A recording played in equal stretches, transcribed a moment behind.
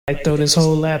like throw this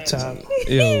whole laptop.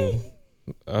 Yo,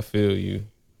 I feel you.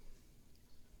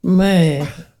 Man,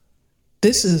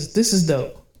 this is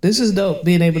dope. This is dope.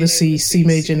 Being able to see C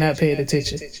Major not paying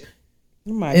attention.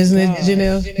 Oh my Isn't God. it,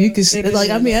 Janelle? You can see, like,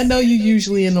 I mean, I know you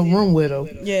usually in the room with him.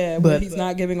 Yeah, but but he's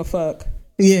not giving a fuck.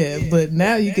 Yeah, but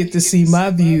now you get to see my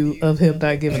view of him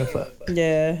not giving a fuck.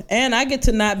 Yeah, and I get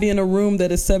to not be in a room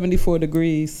that is 74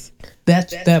 degrees.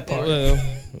 That part. Well,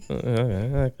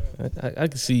 I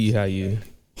can see how you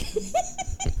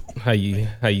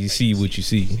see what you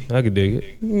see. I can dig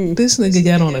it. This nigga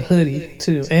got on a hoodie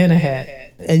too and a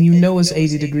hat, and you know it's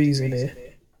 80 degrees in there.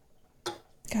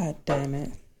 God damn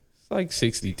it. It's like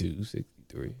 62,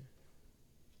 63.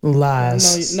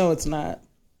 Lies. No, it's not.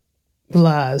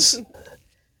 Lies.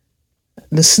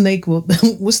 The snake will.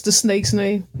 What's the snake's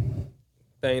name?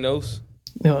 Thanos.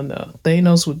 No.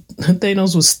 Thanos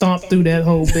would stomp through that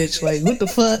whole bitch. Like, what the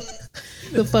fuck?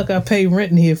 The fuck I pay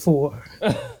rent in here for?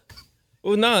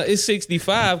 Well, nah, it's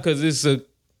 65 because it's a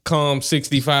calm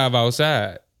 65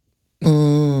 outside.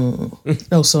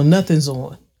 Oh, so nothing's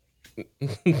on.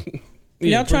 Yeah,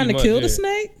 Y'all trying to pretty kill much, the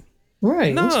yeah. snake?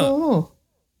 Right. What's Nah. going on?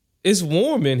 It's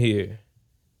warm in here.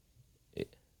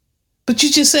 But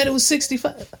you just said it was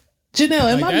 65.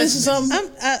 Janelle, am I that's- missing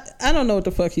something? I don't know what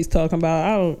the fuck he's talking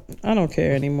about. I don't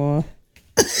care anymore.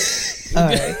 All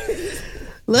right.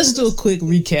 Let's do a quick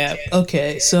recap.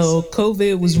 Okay, so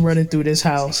COVID was running through this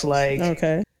house like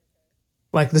Okay.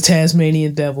 the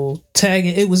Tasmanian devil.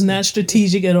 Tagging, it was not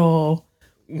strategic at all.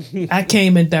 I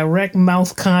came in direct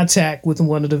mouth contact with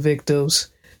one of the victims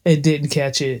and didn't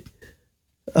catch it.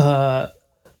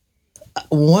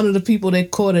 One of the people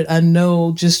that caught it, I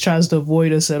know, just tries to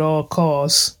avoid us at all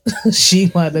costs.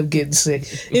 She wound up getting sick.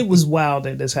 It was wild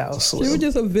in this house. You were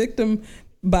just a victim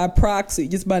by proxy,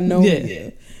 just by knowing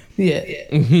it. Yeah.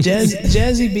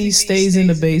 Jazzy B stays in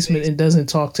the basement and doesn't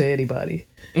talk to anybody.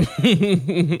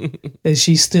 And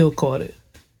she still caught it.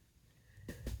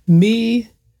 Me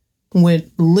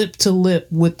went lip to lip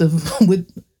with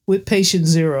with patient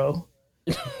zero.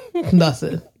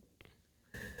 Nothing.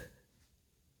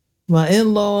 My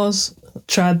in-laws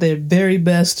tried their very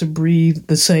best to breathe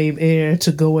the same air,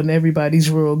 to go in everybody's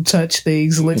room, touch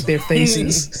things, lick their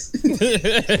faces.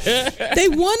 They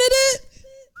wanted it?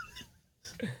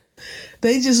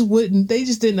 They just wouldn't. They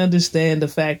just didn't understand the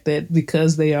fact that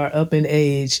because they are up in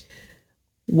age,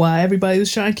 why everybody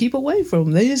was trying to keep away from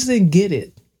them. They just didn't get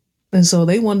it, and so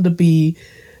they wanted to be,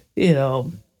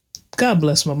 God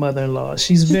bless my mother-in-law.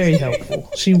 She's very helpful.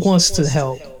 She wants to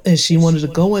help, and she wanted to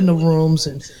go in the rooms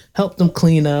and help them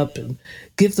clean up and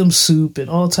give them soup and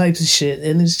all types of shit.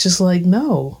 And it's just like,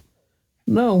 no,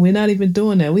 we're not even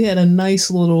doing that. We had a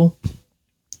nice little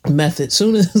method.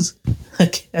 Soon as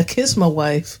I kissed my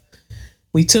wife,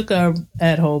 we took our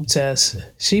at-home test.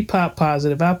 She popped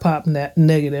positive. I popped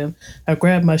negative. I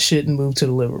grabbed my shit and moved to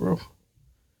the living room.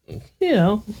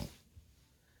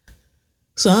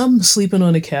 So I'm sleeping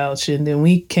on the couch, and then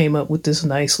we came up with this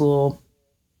nice little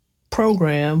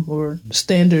program or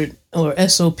standard or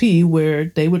SOP where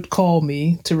they would call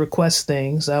me to request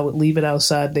things. I would leave it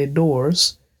outside their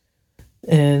doors,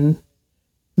 and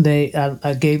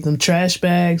I gave them trash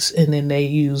bags, and then they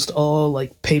used all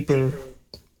like paper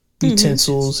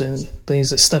utensils and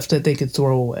things, stuff that they could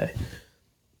throw away.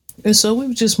 And so we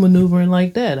were just maneuvering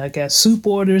like that. I got soup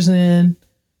orders in,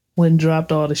 went and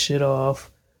dropped all the shit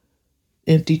off,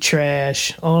 empty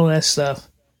trash, all that stuff.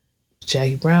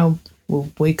 Jackie Brown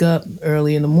will wake up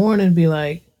early in the morning and be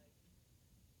like,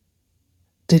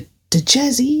 Did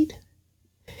Jazz eat?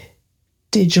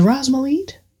 Did Gerasmo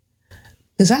eat?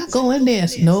 Because I go in there.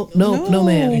 No,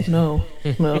 ma'am. No.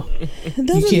 It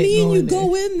doesn't mean you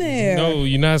go in there. No,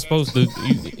 you're not supposed to.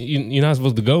 You're not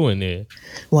supposed to go in there.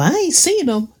 Well, I ain't seen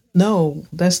them. No,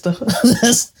 that's the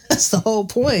that's the whole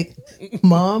point,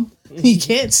 Mom. You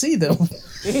can't see them.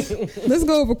 Let's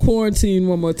go over quarantine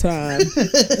one more time.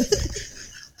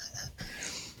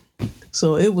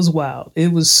 So it was wild.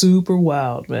 It was super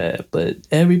wild, man. But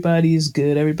everybody is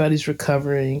good. Everybody's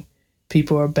recovering.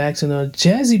 People are back to normal.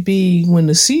 Jazzy B, when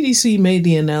the CDC made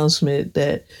the announcement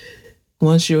that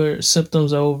once your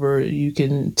symptoms are over, you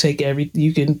can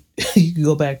you can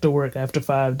go back to work after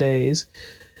 5 days.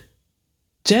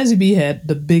 Jazzy B had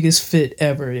the biggest fit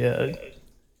ever, yeah.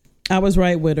 I was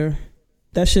right with her.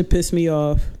 That shit pissed me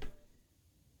off.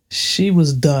 She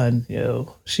was done,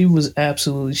 yo. She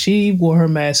wore her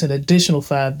mask an additional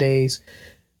 5 days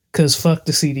because fuck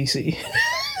the CDC.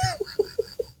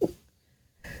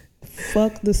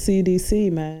 Fuck the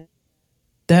CDC, man.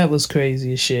 That was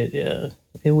crazy as shit, yeah.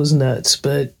 It was nuts.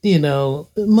 But,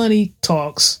 money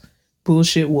talks.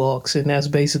 bullshit walks, and that's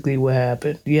basically what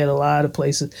happened. You had a lot of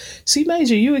places. See,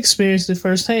 Major, you experienced it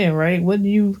firsthand, right? Wasn't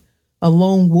you a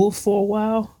lone wolf for a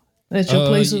while at your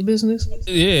place of business?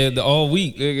 Yeah, all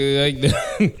week.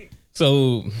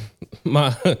 So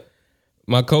my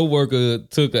coworker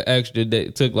took an extra day,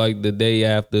 took like the day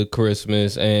after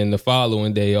Christmas and the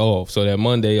following day off, so that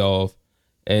Monday off,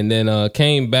 and then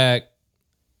came back,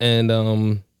 and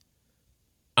I'm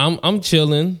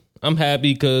chilling. I'm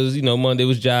happy because Monday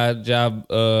was job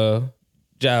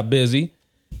busy,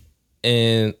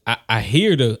 and I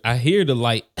hear the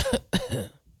light.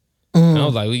 And I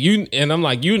was like,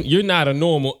 you're not a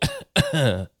normal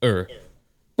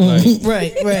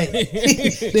Right.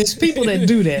 There's people that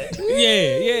do that.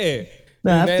 Yeah.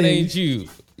 Nah, that ain't you.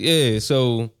 Yeah.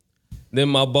 So then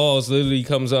my boss literally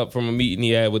comes up from a meeting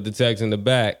he had with the techs in the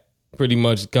back. Pretty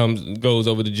much goes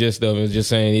over the gist of it, just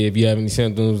saying, if you have any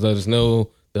symptoms, let us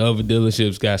know. The other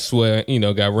dealerships got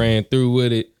ran through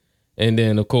with it. And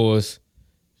then of course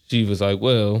she was like,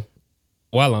 well,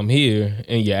 while I'm here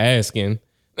and you're asking,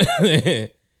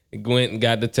 went and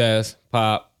got the test,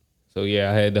 pop. So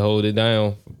yeah, I had to hold it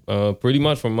down pretty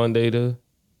much from Monday to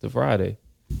Friday.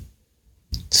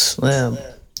 Slim.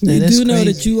 You do know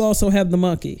crazy. that you also have the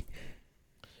monkey.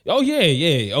 Oh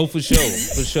yeah. Oh, for sure.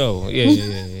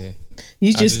 Yeah.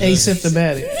 You just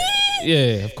asymptomatic.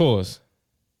 Yeah, of course.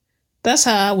 That's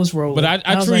how I was rolling. But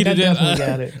I was treated like, it. definitely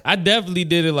got it. I definitely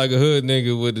did it like a hood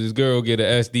nigga with this girl get a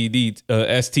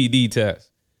STD test.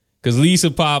 Cause Lisa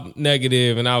popped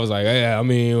negative, and I was like, yeah, I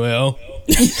mean, well.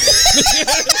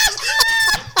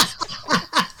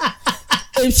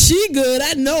 If she good,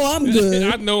 I know I'm good.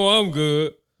 I know I'm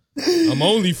good. I'm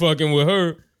only fucking with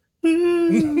her.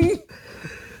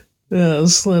 Yeah,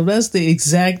 Slim, that's the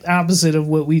exact opposite of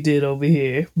what we did over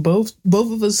here. Both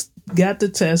of us got the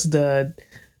test done,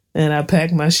 and I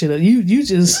packed my shit up. You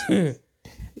just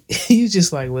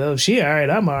like, well, she all right,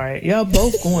 I'm all right. Y'all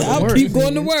both going to work. I'll keep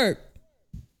going to work.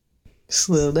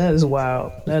 Slim, that is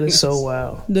wild. That is so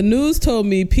wild. The news told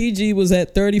me PG was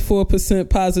at 34%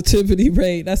 positivity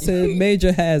rate. I said,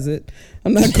 Major has it.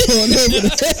 I'm not going over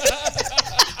that.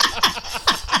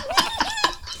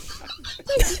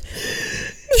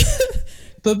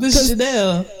 But Miss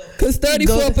Chanel, because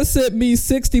 34% means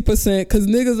 60%, because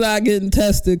niggas are getting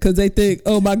tested because they think,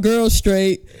 oh, my girl's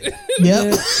straight.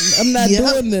 Yep. I'm not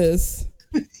doing this.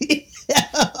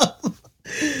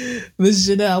 Miss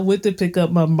Chanel, I went to pick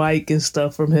up my mic and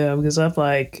stuff from him because I'm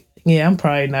like, yeah,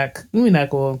 we're not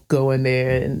going to go in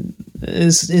there, and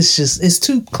it's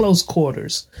too close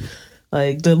quarters.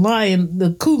 Like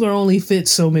the cooler only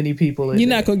fits so many people in. You're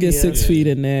not going to get 6 feet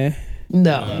in there.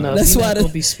 No. That's why it'll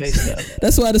be spaced out.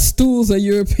 That's why the stools are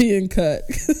European cut.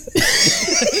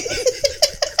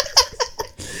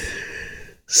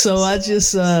 So I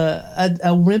just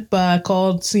I went by, I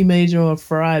called C Major on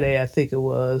Friday, I think it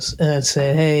was, and I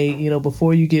said, hey,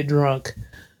 before you get drunk,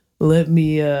 let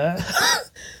me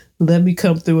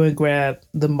come through and grab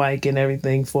the mic and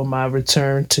everything for my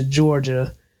return to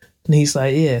Georgia. And he's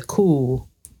like, yeah, cool.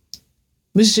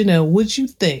 Miss Janelle, would you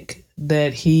think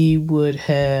that he would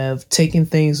have taken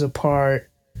things apart,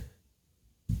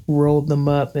 rolled them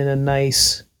up in a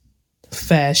nice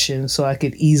fashion so I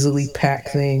could easily pack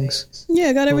things?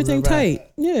 Yeah, got everything tight.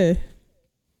 Yeah.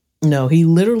 No, he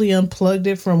literally unplugged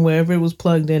it from wherever it was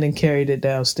plugged in and carried it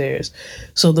downstairs.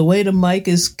 So the way the mic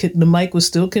was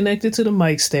still connected to the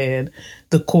mic stand,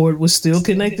 the cord was still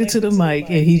connected to the mic,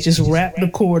 and he just wrapped the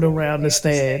cord around the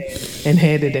stand and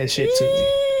handed that shit to me.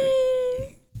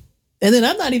 And then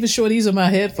I'm not even sure these are my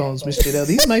headphones, Miss Janelle.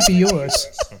 These might be yours.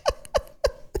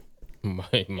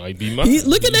 Might be mine.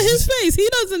 Looking at his face, he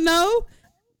doesn't know.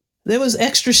 There was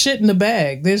extra shit in the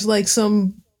bag. There's like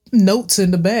some notes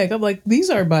in the bag. I'm like, these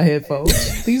aren't my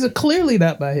headphones. These are clearly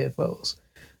not my headphones.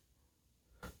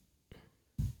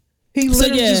 He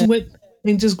literally just went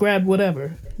and just grabbed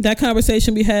whatever. That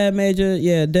conversation we had, Major,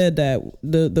 dead that.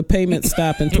 The payment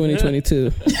stopped in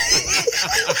 2022.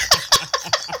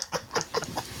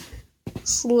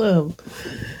 Slim.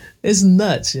 It's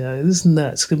nuts, yeah. It's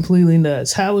nuts. Completely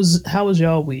nuts. How was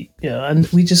y'all week? Yeah, and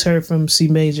we just heard from C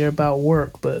Major about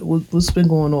work, but what's been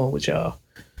going on with y'all?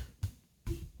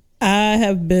 I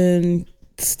have been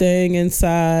staying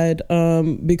inside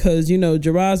because,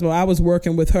 Gerasmo, I was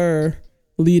working with her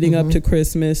leading up to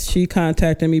Christmas. She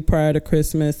contacted me prior to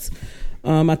Christmas.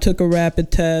 I took a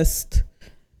rapid test.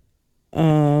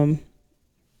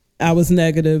 I was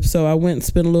negative, so I went and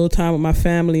spent a little time with my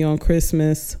family on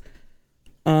Christmas.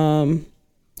 And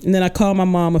then I called my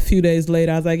mom a few days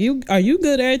later. I was like, are you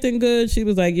good? Everything good? She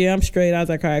was like, yeah, I'm straight. I was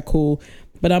like, all right, cool.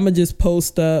 But I'm going to just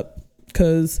post up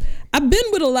because I've been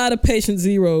with a lot of patient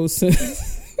zeros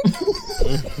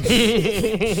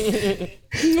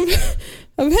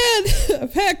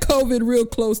I've had COVID real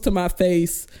close to my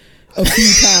face a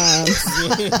few times.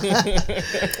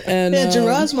 And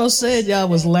Gerasmo said y'all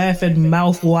was laughing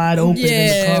mouth wide open in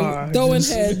the car. Throwing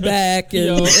head back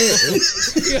and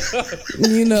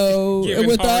you know, Giving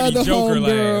with our Hardy other Joker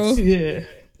homegirl. Yeah.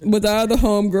 With our other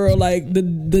homegirl, like the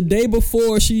day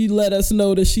before she let us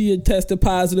know that she had tested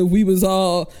positive, we was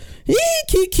all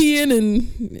kikiing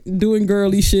and doing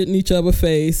girly shit in each other's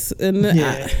face. And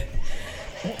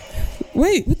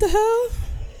wait, what the hell?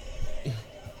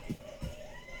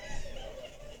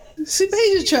 See,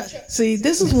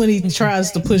 this is when he tries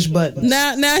to push buttons.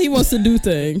 Now he wants to do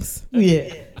things.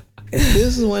 Yeah.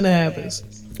 This is when it happens.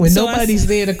 When So nobody's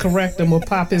there to correct him or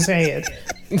pop his hand.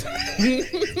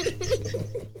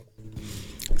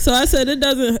 So I said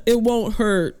it won't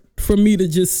hurt for me to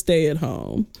just stay at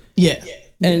home. Yeah.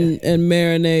 And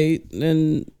marinate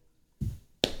and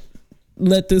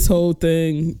let this whole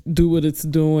thing do what it's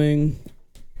doing.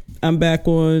 I'm back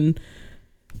on.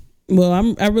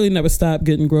 Well, I really never stopped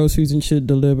getting groceries and shit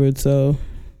delivered. So,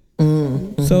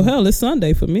 so hell, it's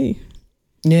Sunday for me.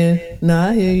 Yeah. No,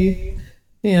 I hear you.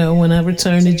 You know, when I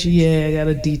returned to GA, I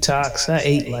got a detox. I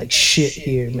ate like shit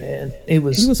here, man. It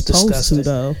was supposed disgusting. to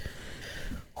though.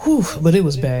 Whew, but it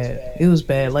was bad. It was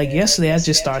bad. Like yesterday, I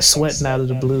just started sweating out of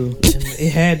the blue. And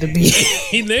it had to be.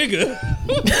 Nigga.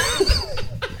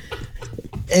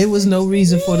 It was no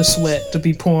reason for the sweat to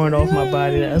be pouring off my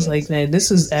body. I was like, man,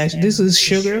 this is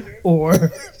sugar,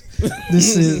 or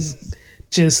this is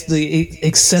just the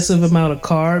excessive amount of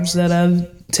carbs that I've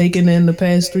taken in the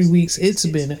past 3 weeks. It's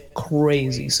been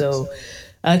crazy. So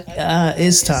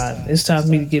it's time. It's time for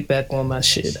me to get back on my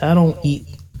shit. I don't eat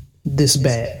this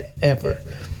bad ever.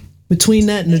 Between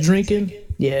that and the drinking,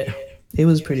 yeah, it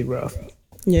was pretty rough.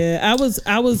 Yeah,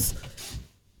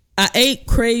 I ate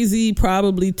crazy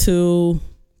probably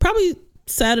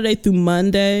Saturday through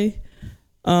Monday.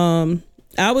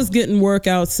 I was getting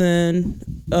workouts in.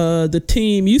 The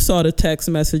team, you saw the text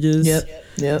messages.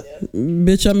 Yep.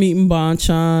 Bitch, I'm eating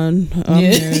banchan. I'm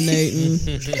marinating.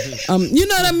 You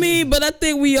know what I mean? But I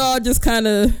think we all just kind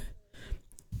of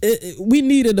we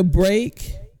needed a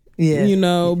break. Yeah. You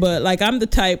know, but like I'm the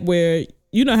type where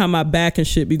you know how my back and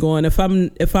shit be going. If I'm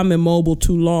immobile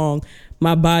too long,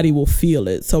 my body will feel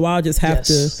it. So I'll just have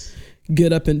to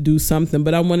get up and do something.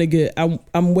 But I'm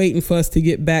waiting for us to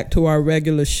get back to our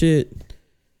regular shit.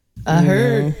 I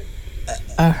heard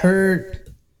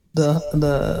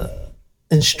the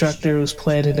instructor was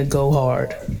planning to go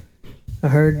hard. I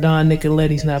heard Don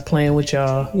Nicoletti's not playing with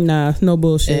y'all. Nah, no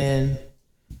bullshit.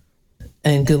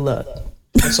 And good luck.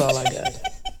 That's all I got.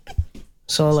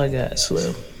 That's all I got,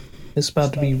 Slim. It's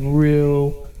about to be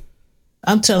real.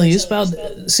 I'm telling you, it's about.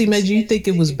 See, Major, you think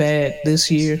it was bad this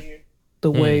year?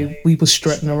 The way we was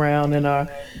strutting around in our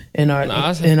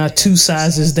 2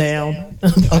 sizes down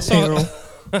apparel.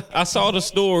 I saw the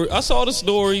story. I saw the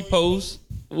story post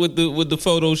with the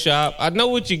Photoshop. I know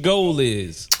what your goal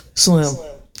is, Slim.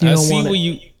 I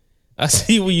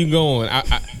see where you going.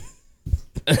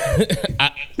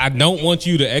 I don't want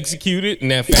you to execute it in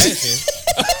that fashion.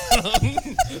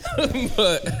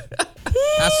 But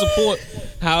I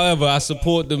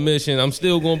support the mission. I'm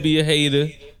still gonna be a hater,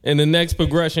 and the next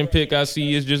progression pick I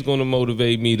see is just gonna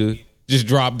motivate me to just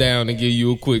drop down and give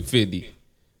you a quick 50.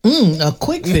 A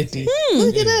quick 50.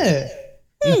 Look at that.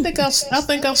 I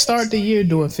think I'll start the year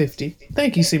doing 50.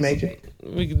 Thank you, C Major.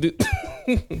 We can do.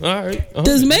 All right.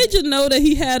 Does Major know that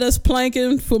he had us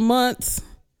planking for months?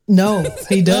 No,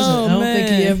 he doesn't. Oh,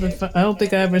 I don't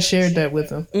think I ever shared that with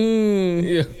him.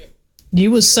 Yeah. You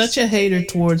was such a hater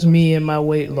towards me and my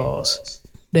weight loss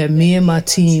that me and my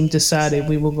team decided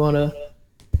we were gonna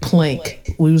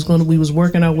plank. We was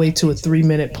working our way to a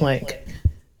 3-minute plank,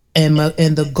 and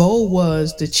the goal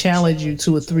was to challenge you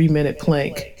to a 3-minute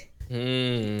plank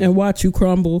and watch you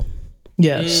crumble.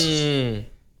 Yes,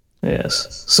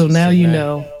 yes. So now you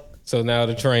know. So now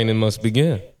the training must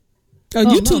begin.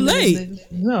 Oh, you too late.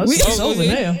 No, it's over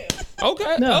now.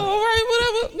 Okay. No. Oh, all right,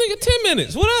 whatever. Nigga, 10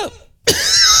 minutes. What up?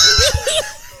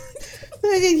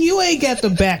 Nigga, you ain't got the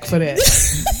back for that.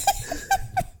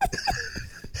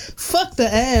 Fuck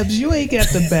the abs. You ain't got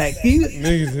the back.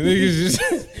 Niggas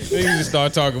just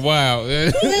start talking wild.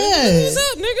 Yeah. What's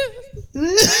up,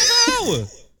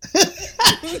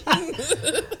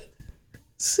 nigga?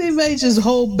 C Major's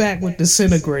whole back would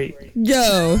disintegrate.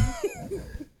 Yo.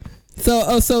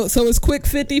 So it's quick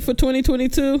 50 for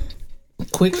 2022?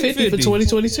 Quick 50 for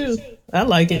 2022. I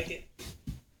like it.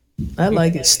 I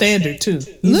like it. Standard too.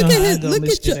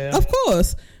 Of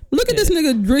course. Look at this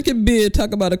nigga drinking beer,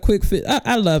 talk about a quick fit.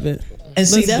 I love it. And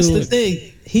see, that's the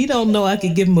thing. he don't know I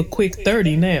could give him a quick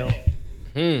 30 now.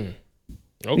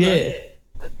 Okay.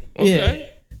 Yeah.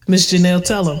 Miss Janelle,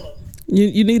 tell him.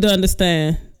 You need to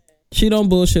understand. She don't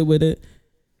bullshit with it.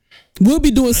 We'll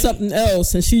be doing something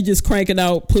else and she just cranking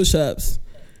out push-ups.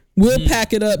 We'll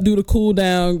pack it up, do the cool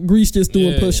down. Grease just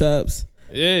doing push-ups.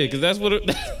 Yeah, because that's what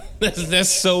that's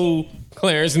so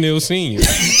Clarence Neal Sr.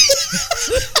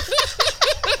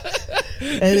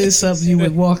 That is something you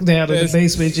would walk down in the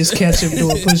basement, just catch him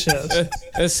doing push-ups.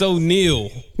 That's so Neil.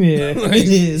 Yeah, it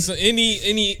is. So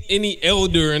any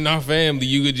elder in our family,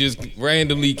 you could just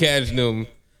randomly catch them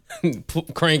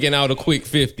cranking out a quick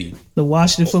 50. The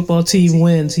Washington football team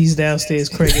wins, he's downstairs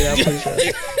cranking out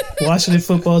push-ups. Washington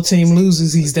football team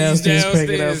loses, he's downstairs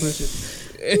cranking out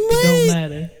push-ups. It don't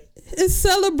matter. It's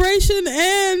celebration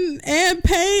and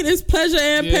pain. It's pleasure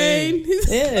and pain.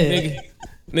 Yeah.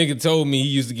 Nigga told me he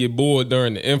used to get bored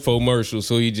during the infomercial,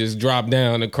 so he just dropped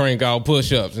down and crank out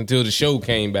push-ups until the show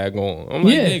came back on. I'm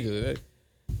like, nigga.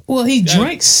 Well, he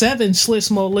drank 7 Schlitz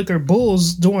Malt Liquor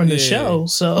Bulls during the show,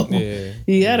 so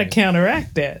you got to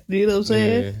counteract that. You know what I'm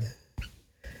saying? Yeah.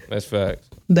 That's facts.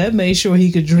 That made sure he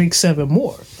could drink 7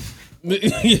 more.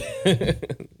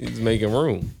 He's making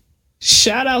room.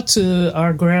 Shout out to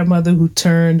our grandmother who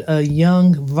turned a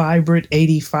young, vibrant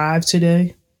 85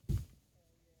 today.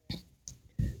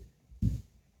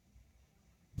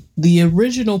 The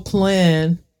original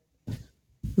plan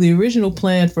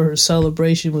for her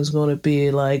celebration was going to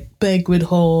be like banquet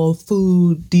hall,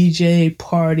 food, DJ,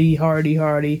 party,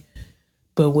 hardy.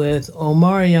 But with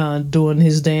Omarion doing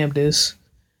his damnedest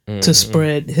to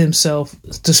spread his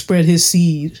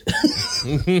seed,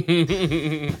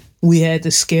 we had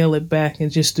to scale it back and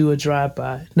just do a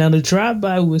drive-by. Now, the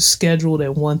drive-by was scheduled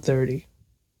at 1:30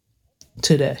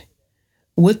 today.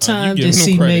 What time did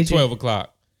C Major? 12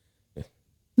 o'clock.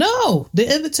 No,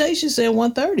 the invitation said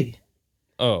 1:30.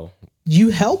 Oh. You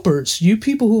helpers, you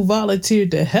people who volunteered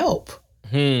to help,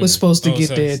 was supposed to get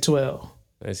there at 12.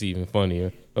 That's even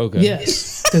funnier. Okay.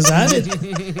 Yes, because I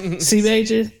didn't. C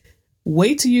Major,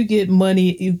 wait till you get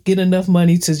money. You get enough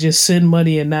money to just send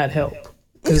money and not help.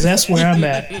 Because that's where I'm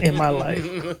at in my life.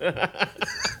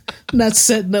 I'm not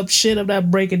setting up shit. I'm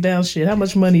not breaking down shit. How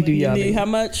much money do y'all need? How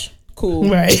much? Cool.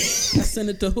 Right. I send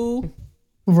it to who?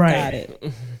 Right. Got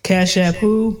it. Cash App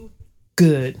who?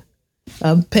 Good.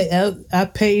 I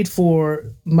paid for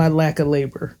my lack of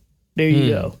labor. There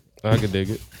you go. I could dig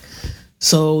it.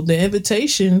 So the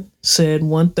invitation said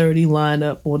 1:30 line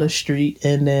up on the street,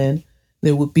 and then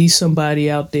there would be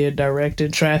somebody out there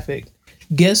directing traffic.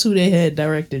 Guess who they had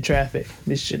directing traffic,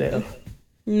 Miss Janelle?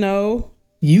 No.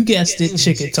 You guessed it,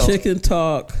 Chicken Talk. Chicken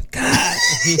Talk. God.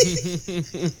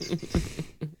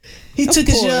 He took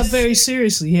his job very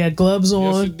seriously. He had gloves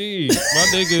on. Yes, indeed. My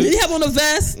nigga. Did he have on a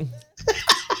vest?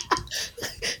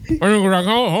 My nigga like,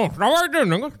 hold on. Stop right there,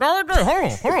 nigga. Stop right there.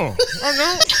 Hold on.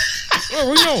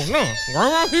 We know, no.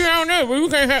 Right out here down there, but you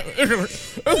can't have.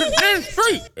 It's a thin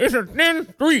street. It's a thin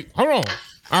street. Hold on.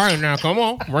 All right, now, come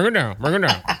on. Bring it down.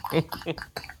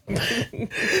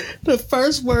 The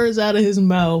first words out of his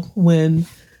mouth when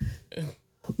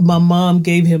my mom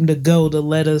gave him the go to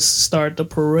let us start the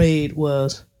parade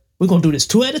was, we're going to do this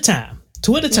 2 at a time.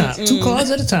 2 at a time. 2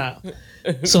 cars at a time.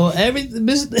 So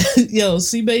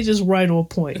C Major's right on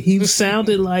point. He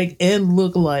sounded like and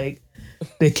looked like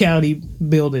the county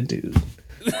building dude.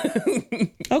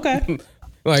 Okay.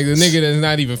 Like the nigga that's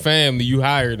not even family, you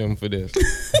hired him for this.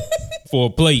 For a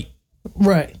plate.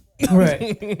 Right.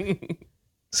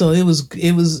 So it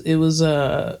was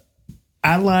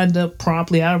I lined up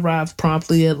promptly. I arrived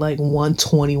promptly at like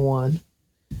 1:21.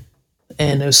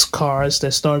 And there's cars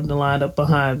that started to line up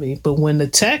behind me. But when the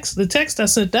text I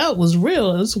sent out was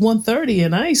real, it was 1:30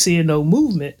 and I ain't seeing no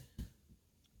movement.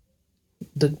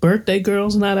 The birthday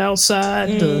girl's not outside.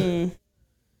 They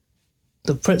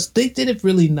did it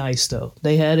really nice though.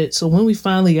 They had it. So when we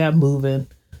finally got moving,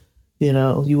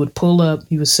 you would pull up,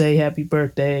 you would say happy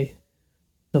birthday.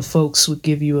 The folks would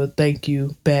give you a thank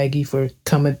you baggie for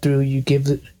coming through. You give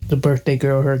the birthday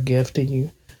girl her gift and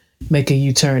you make a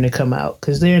U-turn and come out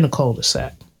because they're in a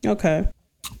cul-de-sac. Okay.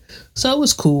 So it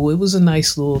was cool. It was a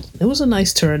nice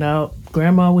turnout.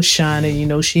 Grandma was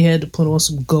shining. She had to put on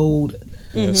some gold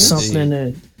something.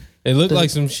 And it looked like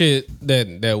some shit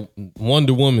that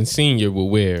Wonder Woman Senior would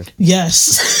wear.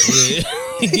 Yes. Yeah.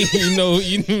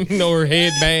 you know her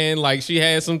headband, like she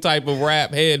had some type of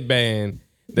wrap headband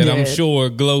that I'm sure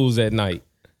glows at night.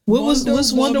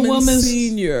 What's Wonder Woman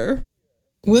Senior?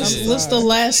 What's the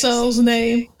lasso's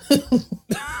name?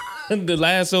 The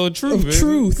lasso of truth.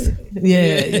 Truth.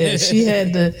 Yeah. She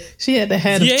had the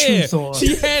hat of truth on.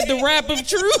 She had the wrap of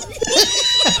truth.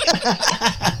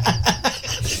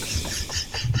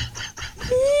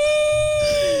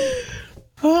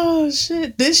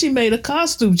 shit. Then she made a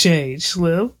costume change,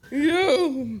 Slim.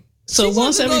 Yo. So She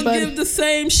once wasn't gonna everybody give the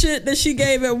same shit that she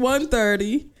gave at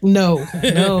 1:30. No.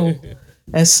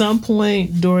 At some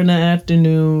point during the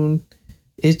afternoon,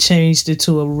 it changed it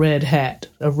to a red hat,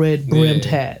 a red brimmed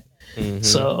hat. Mm-hmm.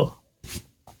 So,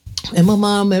 and my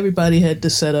mom, everybody had to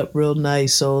set up real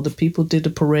nice. So the people did the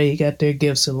parade, got their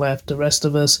gifts, and left. The rest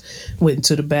of us went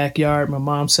into the backyard. My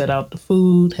mom set out the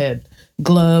food, had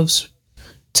gloves,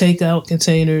 takeout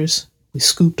containers. We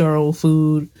scooped our own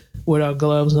food with our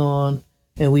gloves on,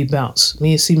 and we bounced.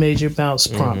 Me and C Major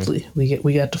bounced promptly.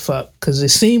 We got the fuck because it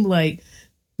seemed like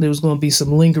there was going to be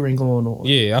some lingering going on.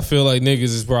 Yeah, I feel like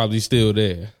niggas is probably still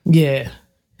there. Yeah.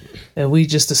 And we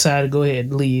just decided to go ahead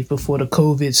and leave before the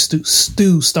COVID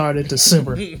stew started to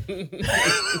simmer.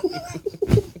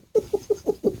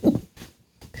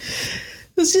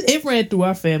 It ran through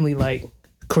our family like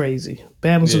crazy.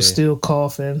 Babbles was still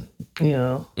coughing, you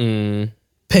know.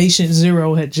 Patient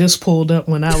Zero had just pulled up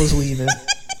when I was leaving.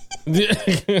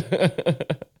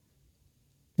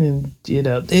 And, you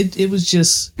know, it was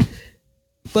just...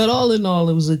 But all in all,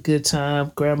 it was a good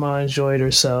time. Grandma enjoyed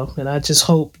herself. And I just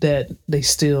hope that they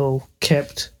still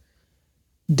kept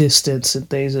distance and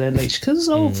things of that nature. Because it's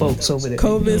old folks over there.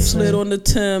 COVID slid on the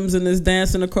Thames and is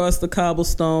dancing across the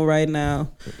cobblestone right now.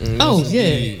 Oh,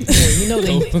 yeah. You know,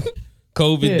 they...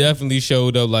 COVID definitely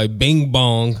showed up like bing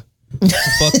bong.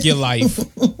 Fuck your life.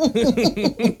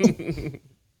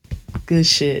 Good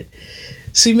shit.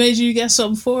 C Major, you got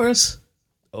something for us?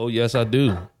 Oh, yes, I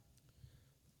do.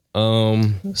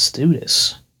 Let's do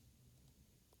this.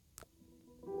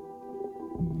 I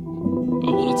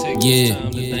want to take this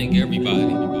time to thank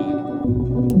everybody.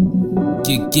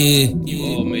 You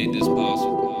all made this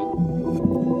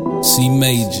possible. C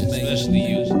Major, Especially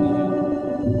you.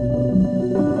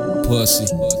 pussy.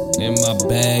 In my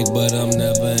bag, but I'm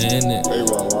never in it.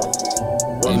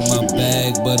 In my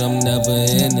bag, but I'm never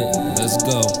in it. Let's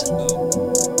go.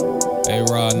 Hey,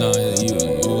 Rod, nah, you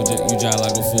jive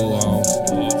like a fool,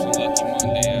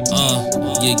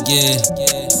 yeah.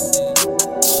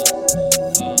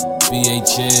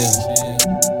 BHL.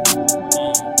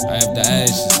 I have the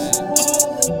ashes.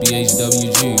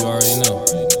 BHWG, you already know.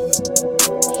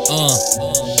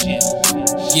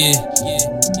 Yeah.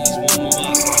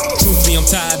 Truthfully, I'm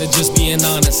tired of just being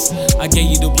honest. I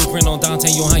gave you the blueprint on Dante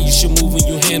on how you should move when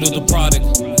you handle the product.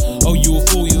 Oh, you a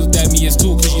fool, you looked at me as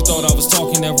too, cause you thought I was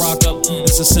talking that rock up.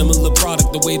 It's a similar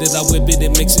product, the way that I whip it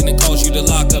and mix it and cause you to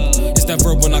lock up. It's that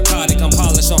verbal narcotic, I'm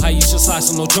polished on how you should slide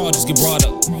so no charges get brought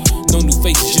up. No new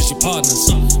faces, just your partners.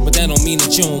 But that don't mean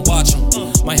that you don't watch them.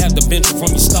 Might have the venture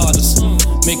from your starters.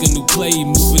 Make a new play,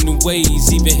 moving new ways,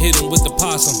 even hit them with the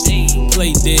possum.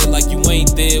 Play dead like you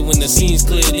ain't there when the scene's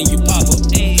clear, then you pop up.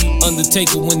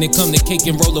 Undertaker when they come to cake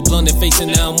and roll a blunt and face it,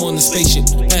 now I'm on the spaceship.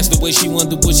 Passed away, she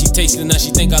wondered what she tasted, now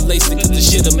she think I laced it, cause the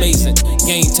shit amazing.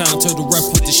 Game time, turn the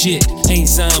ref with the shit.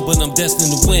 Ain't signed, but I'm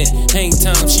destined to win. Hang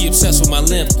time, she obsessed with my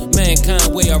limp.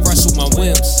 Mankind, way I wrestle my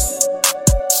whims.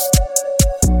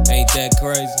 Ain't that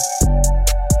crazy?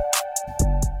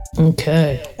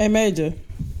 Okay. Hey, Major,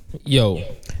 Yo.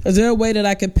 is there a way that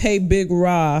I could pay Big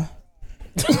Ra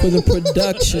for the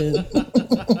production,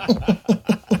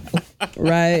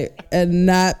 right, and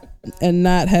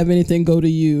not have anything go to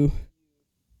you?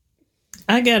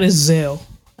 I got a Zelle.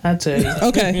 I tell you.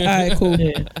 Okay, all right, cool.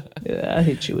 Yeah, I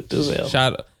hit you with the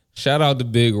Zelle. Shout out to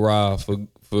Big Rob for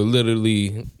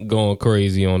literally going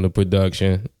crazy on the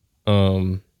production.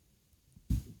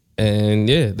 And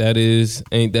yeah, that is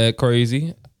Ain't That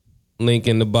Crazy. Link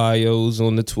in the bios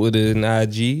on the Twitter and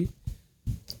IG.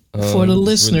 For the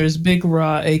listeners, Big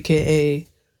Raw, aka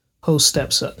Host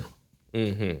Stepson.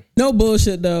 No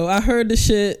bullshit though. I heard the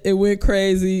shit. It went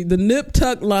crazy. The nip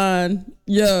tuck line,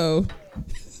 yo.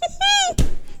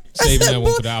 Saving that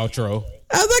one for the outro.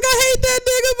 I was like, I hate that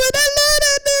nigga, but I love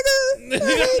that nigga. I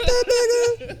hate that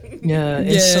nigga. Yeah,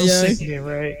 it's so sickening,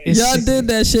 right? It's Y'all sickening. did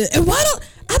that shit. And why don't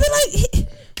I be like,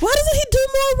 why doesn't he do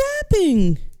more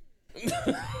rapping?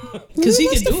 Because he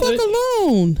Leave us can the do fuck it.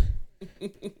 alone.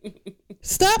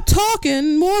 Stop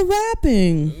talking, more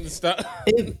rapping. Stop.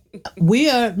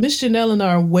 Miss Janelle and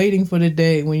I are waiting for the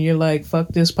day when you're like, fuck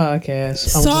this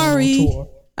podcast. I'm Sorry, going on tour.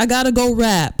 I gotta go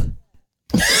rap.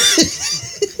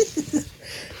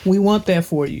 We want that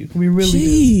for you. We really do.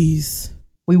 Jeez.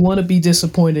 We want to be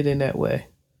disappointed in that way.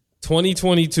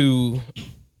 2022.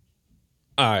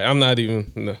 All right, I'm not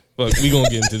even. No, fuck, we gonna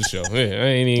get into the show. Yeah, I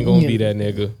ain't even gonna be that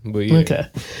nigga. But yeah. Okay.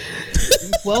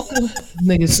 Welcome,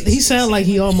 niggas. He sound like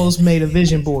he almost made a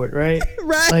vision board, right?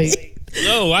 Right. Like,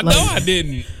 No, I know I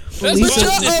didn't. That's But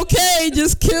why- you're okay,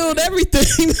 just killed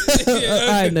everything.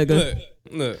 All right, nigga.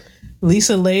 Look.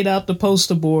 Lisa laid out the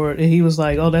poster board, and he was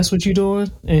like, "Oh, that's what you doing?"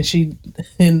 And she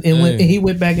and he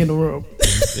went back in the room.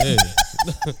 Yeah.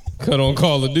 Cut on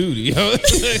Call of Duty.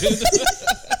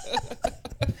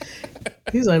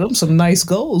 He's like, "Them some nice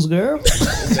goals, girl."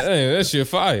 Dang, that shit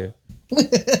fire.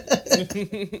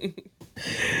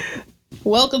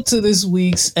 Welcome to this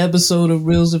week's episode of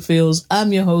Reels and Feels.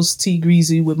 I'm your host, T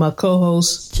Greasy, with my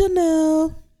co-host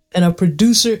Janelle and our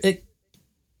producer.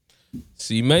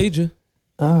 C Major.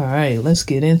 All right, let's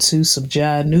get into some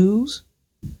jive news.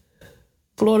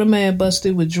 Florida man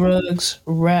busted with drugs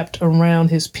wrapped around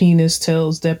his penis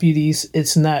tells deputies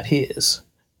it's not his.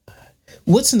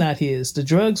 What's not his? The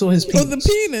drugs or his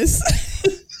penis?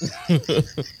 Oh, the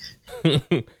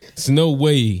penis. It's no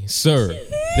way, sir,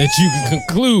 that you can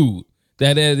conclude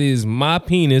that is my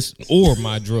penis or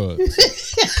my drugs.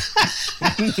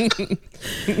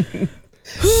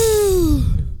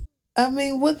 I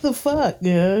mean, what the fuck,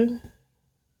 yeah?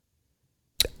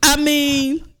 I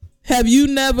mean, have you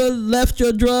never left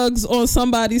your drugs on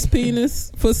somebody's penis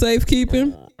for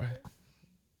safekeeping?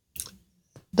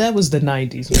 That was the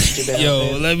 90s, Mr. Bell.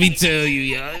 Yo, let me tell you,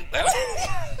 y'all.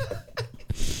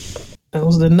 That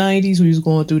was the 90s. We was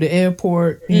going through the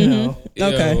airport, you know.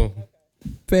 Okay. Yo,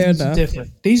 Fair These were enough.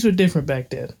 different. These were different back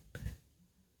then.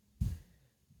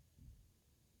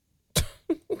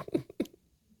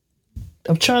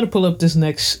 I'm trying to pull up this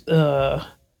next.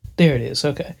 There it is.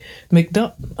 Okay.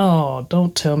 Oh,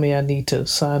 don't tell me I need to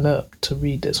sign up to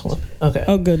read this one. Okay.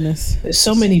 Oh, goodness. There's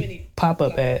so many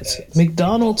pop-up ads.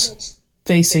 McDonald's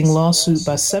facing lawsuit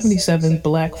by 77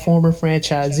 black former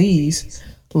franchisees,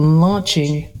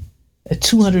 launching a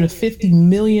 $250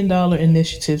 million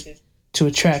initiative to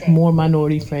attract more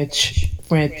minority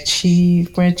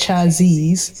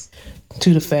franchisees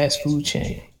to the fast food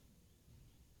chain.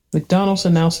 McDonald's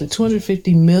announced a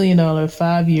 $250 million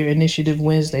 5-year initiative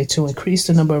Wednesday to increase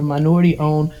the number of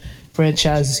minority-owned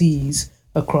franchisees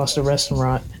across the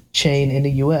restaurant chain in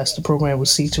the U.S. The program will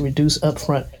seek to reduce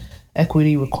upfront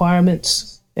equity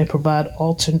requirements and provide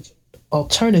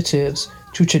alternatives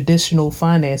to traditional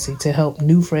financing to help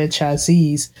new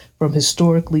franchisees from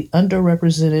historically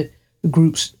underrepresented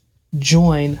groups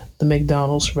join the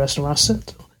McDonald's restaurant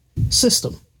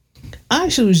system. I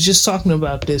actually was just talking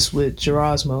about this with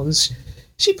Gerasmo.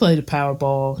 She played the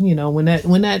Powerball. You know, when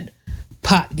that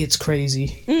pot gets crazy,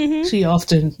 she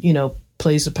often,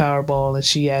 plays the Powerball, and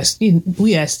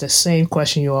we asked the same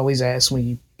question you always ask when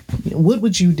you, what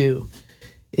would you do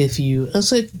if you? I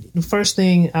said the first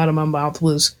thing out of my mouth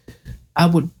was, I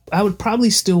would probably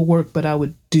still work, but I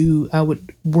would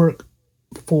work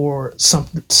for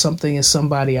something and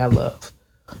somebody I love.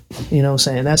 You know what I'm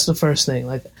saying? That's the first thing.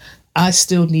 Like, I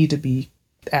still need to be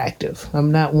active.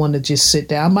 I'm not one to just sit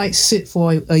down. I might sit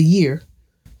for a year,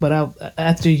 but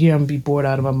after a year, I'm gonna be bored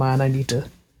out of my mind. I need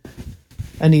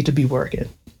to be working.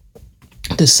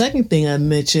 The second thing I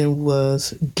mentioned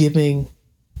was giving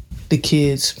the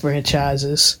kids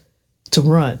franchises to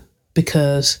run,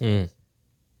 because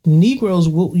Negroes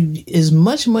will, as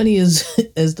much money as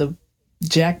the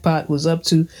jackpot was up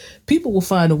to, people will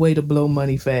find a way to blow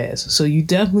money fast. So you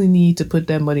definitely need to put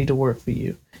that money to work for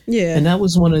you. Yeah. And that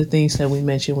was one of the things that we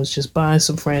mentioned, was just buying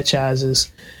some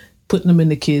franchises, putting them in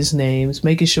the kids' names,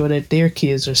 making sure that their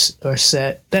kids are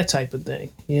set, that type of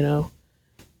thing,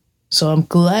 So I'm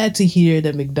glad to hear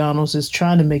that McDonald's is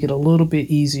trying to make it a little bit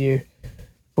easier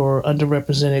for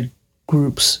underrepresented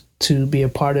groups to be a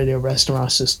part of their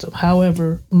restaurant system.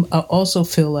 However, I also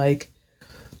feel like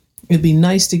it'd be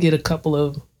nice to get a couple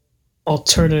of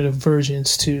alternative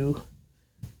versions to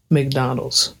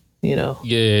McDonald's,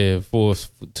 Yeah,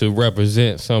 to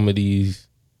represent some of these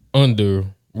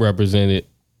underrepresented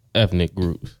ethnic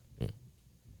groups.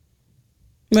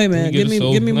 Wait a minute.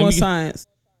 Give me more science.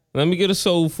 Let me get a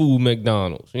soul food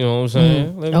McDonald's. You know what I'm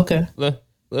saying? Okay. Let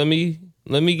me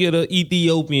get an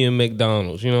Ethiopian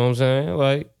McDonald's. You know what I'm saying?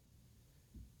 Like,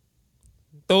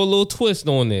 throw a little twist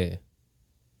on there.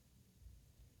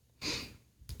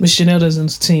 Miss Janelle doesn't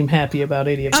seem happy about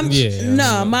any of this.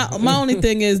 My only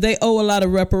thing is they owe a lot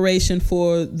of reparation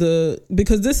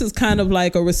because this is kind of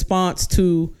like a response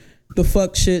to the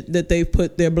fuck shit that they've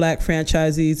put their black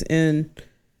franchisees in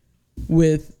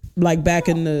with, like back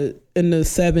in the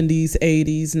 70s,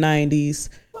 80s, 90s,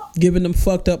 giving them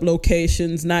fucked up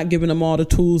locations, not giving them all the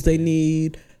tools they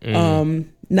need,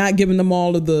 not giving them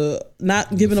all of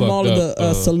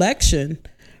the selection.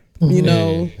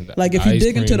 Like if you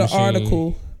dig into the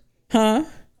article, the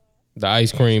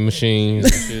ice cream machine,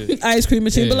 ice cream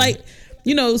machine. But like,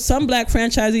 some black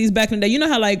franchisees back in the day,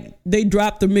 how like they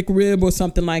dropped the McRib or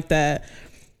something like that.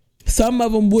 Some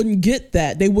of them wouldn't get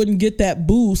that. They wouldn't get that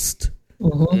boost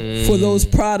for those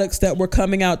products that were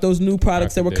coming out, those new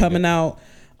products that were coming out.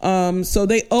 So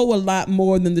they owe a lot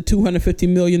more than the $250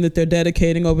 million that they're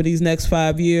dedicating over these next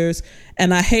 5 years.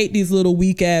 And I hate these little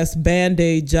weak ass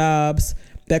Band-Aid jobs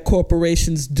that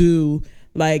corporations do.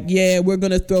 Like, yeah, we're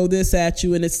going to throw this at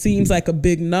you. And it seems like a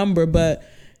big number, but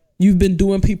you've been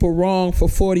doing people wrong for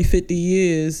 40, 50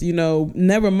 years. You know,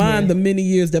 never mind the many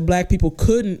years that black people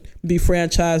couldn't be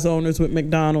franchise owners with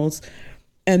McDonald's.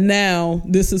 And now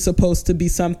this is supposed to be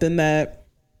something that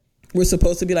we're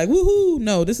supposed to be like, woohoo,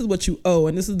 no, this is what you owe,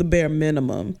 and this is the bare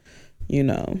minimum, you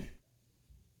know.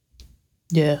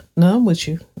 Yeah, no, I'm with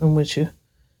you.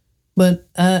 But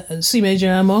C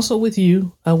Major, I'm also with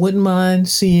you. I wouldn't mind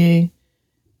seeing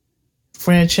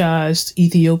franchised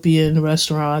Ethiopian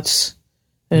restaurants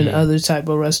and other type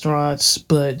of restaurants,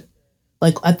 but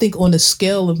like I think on the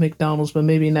scale of McDonald's, but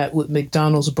maybe not with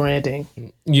McDonald's branding.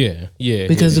 Yeah.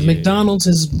 Because if McDonald's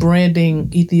is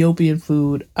branding Ethiopian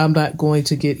food, I'm not going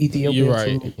to get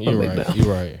Ethiopian food. You're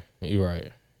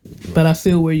right. But I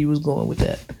feel where you was going with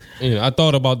that. You know, I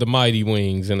thought about the Mighty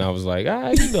Wings, and I was like,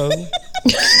 you know.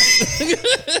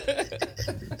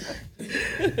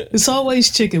 It's always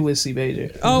chicken with C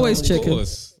Major. Always chicken.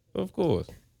 Of course.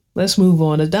 Let's move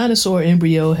on. A dinosaur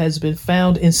embryo has been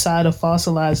found inside a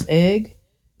fossilized egg,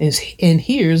 and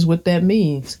here's what that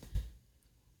means.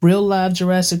 Real live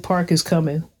Jurassic Park is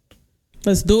coming.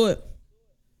 Let's do it.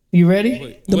 You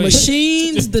ready? The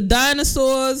machines, the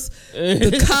dinosaurs,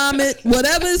 the comet,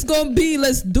 whatever it's going to be,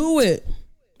 let's do it.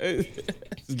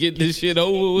 Let's get this shit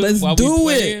over with. Let's do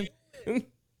it.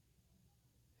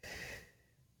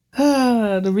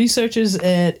 The researchers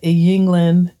at a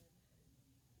Yingling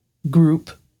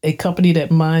Group, a company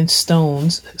that mines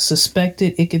stones,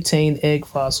 suspected it contained egg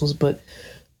fossils, but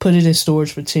put it in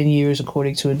storage for 10 years,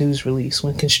 according to a news release.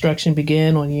 When construction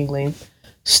began on Yingling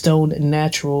Stone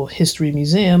Natural History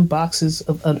Museum, boxes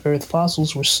of unearthed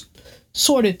fossils were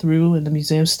sorted through, and the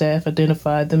museum staff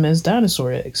identified them as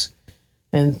dinosaur eggs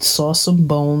and saw some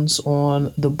bones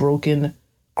on the broken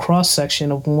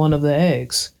cross-section of one of the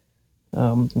eggs.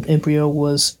 Embryo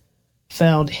was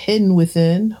found hidden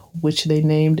within, which they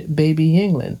named Baby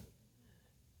Yingling.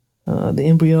 The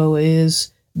embryo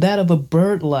is that of a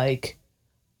bird-like,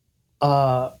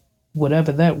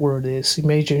 whatever that word is.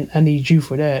 Major, I need you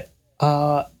for that.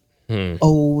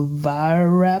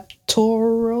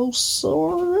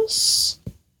 Oviraptorosaurus.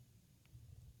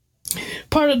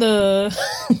 Part of the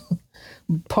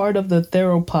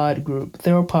theropod group.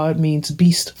 Theropod means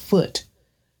beast foot,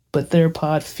 but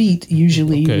theropod feet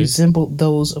usually resemble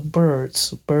those of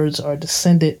birds. Birds are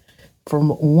descended from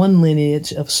one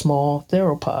lineage of small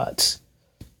theropods.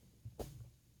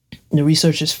 The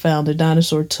researchers found the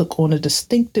dinosaur took on a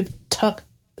distinctive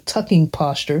tucking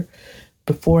posture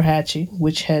before hatching,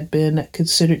 which had been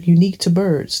considered unique to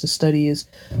birds. The study is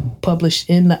published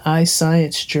in the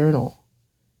iScience journal.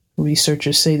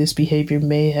 Researchers say this behavior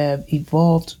may have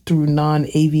evolved through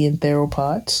non-avian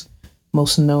theropods.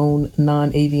 Most known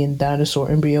non-avian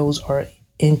dinosaur embryos are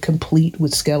incomplete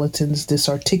with skeletons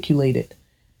disarticulated.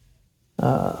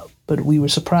 But we were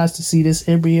surprised to see this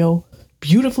embryo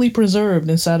beautifully preserved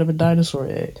inside of a dinosaur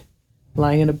egg,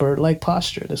 lying in a bird-like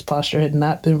posture. This posture had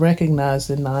not been recognized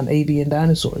in non-avian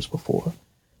dinosaurs before.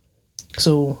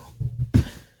 So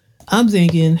I'm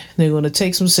thinking they're going to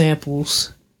take some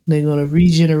samples, they're going to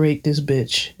regenerate this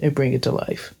bitch and bring it to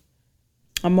life.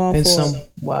 I'm all in for some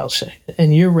it. wild shit.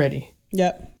 And you're ready.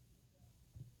 Yep.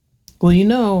 Well, you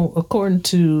know, according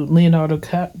to Leonardo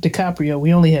DiCaprio,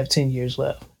 we only have 10 years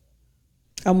left.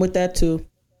 I'm with that too.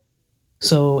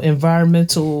 So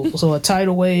a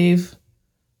tidal wave,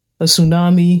 a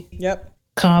tsunami, yep,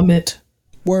 comet,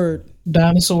 word,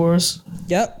 dinosaurs,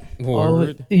 yep,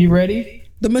 word. You ready?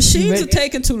 The machines are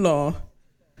taking too long.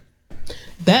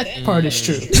 That part is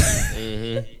true.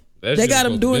 They got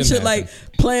them doing shit like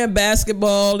playing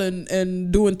basketball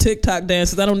and doing TikTok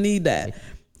dances. I don't need that.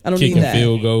 I don't Kicking need that.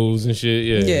 Field goals and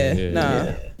shit.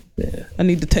 Yeah. I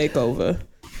need to take over.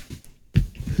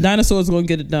 Dinosaurs gonna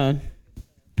get it done.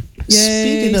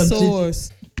 Yay, Speaking of,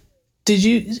 source. Did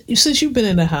you since you've been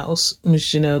in the house, Ms.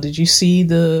 Janelle, did you see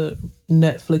the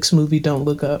Netflix movie Don't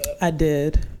Look Up? I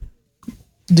did.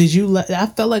 Did you? I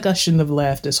felt like I shouldn't have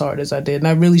laughed as hard as I did, and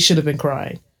I really should have been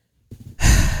crying.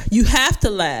 You have to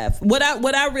laugh. What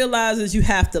I realized is you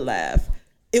have to laugh.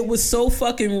 It was so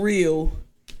fucking real.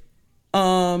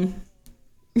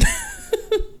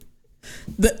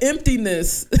 The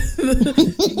emptiness,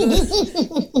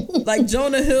 like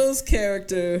Jonah Hill's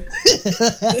character,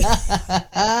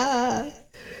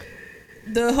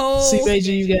 the whole. See,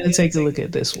 Major, you got to take a look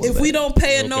at this one. If we don't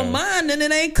pay it no mind, then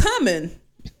it ain't coming.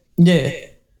 Yeah.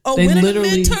 Oh, They when are the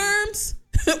literally- midterms?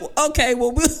 Okay,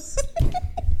 well,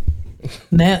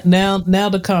 now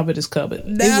the comment is coming.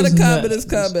 Now the comment is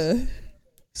coming.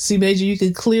 See, Major, you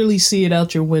can clearly see it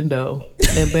out your window,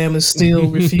 and Bama still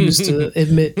refused to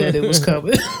admit that it was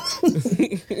coming.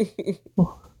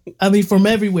 I mean, from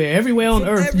everywhere on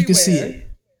Earth, you can see it.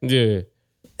 Yeah,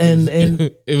 and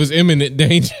it was imminent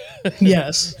danger.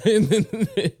 Yes.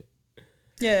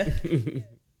 Yeah.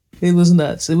 It was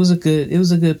nuts. It was a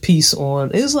good piece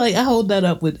on. It was like I hold that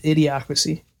up with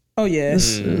Idiocracy. Oh yeah,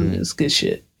 it's good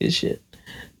shit. Good shit.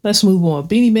 Let's move on.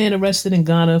 Beanie Man arrested in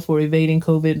Ghana for evading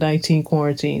COVID-19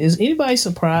 quarantine. Is anybody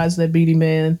surprised that Beanie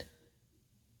Man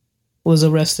was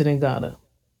arrested in Ghana?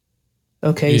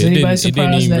 Okay, is anybody surprised? It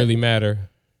didn't even really matter.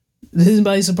 Is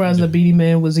anybody surprised that Beanie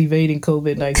Man was evading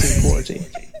COVID-19 quarantine?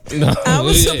 No, I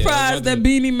was surprised that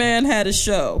Beanie Man had a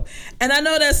show, and I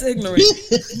know that's ignorant,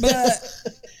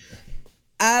 but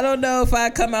I don't know if I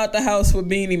come out the house with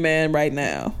Beanie Man right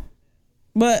now.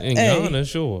 But in Ghana,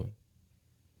 sure.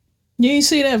 You ain't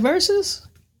see that Versus?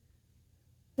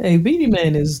 Hey, Beanie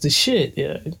Man is the shit.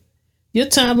 Yeah, your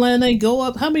timeline ain't go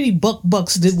up. How many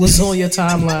bucks was on your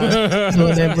timeline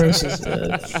doing that Versus?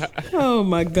 Oh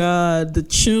my God, the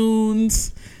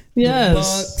tunes,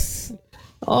 yes, the bucks.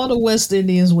 All the West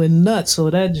Indians went nuts on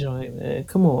that joint, man.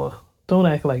 Come on, don't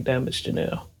act like that, Mr.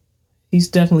 Janelle. He's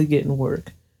definitely getting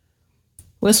work.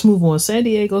 Let's move on. San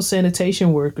Diego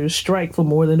sanitation workers strike for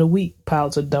more than a week.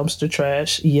 Piles of dumpster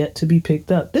trash yet to be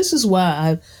picked up. This is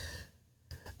why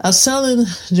I was telling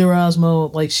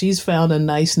Gerasmo, like, she's found a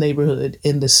nice neighborhood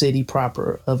in the city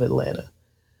proper of Atlanta.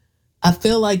 I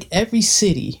feel like every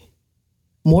city,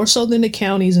 more so than the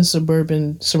counties and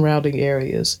suburban surrounding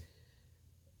areas,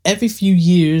 every few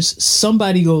years,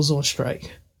 somebody goes on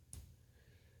strike.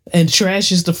 And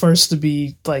trash is the first to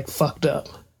be, like, fucked up.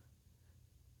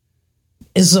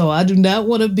 And so I do not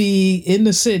want to be in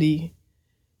the city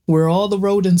where all the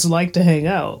rodents like to hang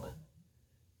out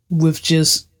with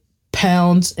just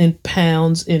pounds and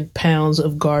pounds and pounds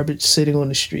of garbage sitting on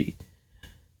the street.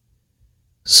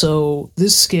 So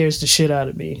this scares the shit out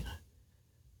of me.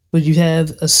 But you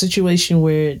have a situation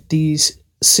where these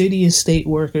city and state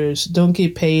workers don't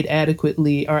get paid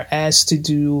adequately, are asked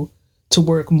to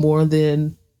work more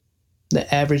than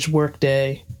the average work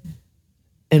day.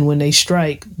 And when they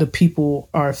strike, the people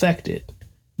are affected.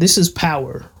 This is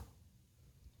power.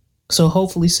 So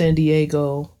hopefully San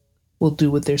Diego will do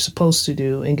what they're supposed to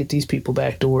do and get these people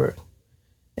back to work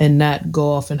and not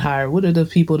go off and hire. What are the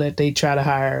people that they try to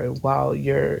hire while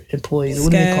you're employed?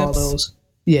 What do they call those?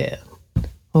 Yeah.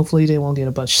 Hopefully they won't get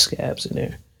a bunch of scabs in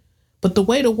there. But the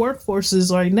way the workforce is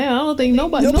right now, I don't think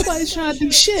nobody's trying to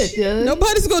do shit. Yeah.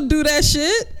 Nobody's going to do that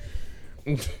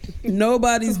shit.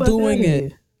 Nobody's doing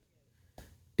it.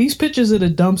 These pictures of the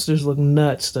dumpsters look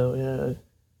nuts, though. Yeah.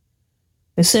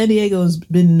 And San Diego has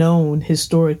been known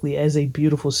historically as a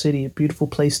beautiful city, a beautiful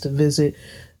place to visit,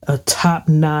 a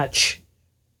top-notch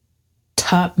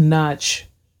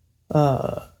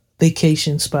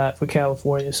vacation spot for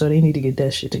California. So they need to get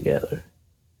that shit together.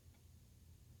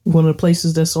 One of the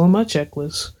places that's on my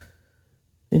checklist,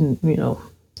 and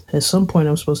at some point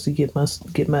I'm supposed to get my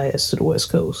ass to the West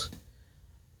Coast.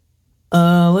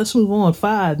 Let's move on.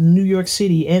 5. New York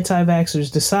City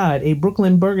anti-vaxxers decide a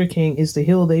Brooklyn Burger King is the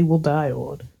hill they will die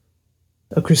on.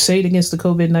 A crusade against the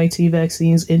COVID-19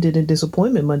 vaccines ended in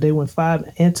disappointment Monday when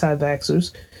 5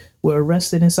 anti-vaxxers were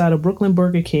arrested inside a Brooklyn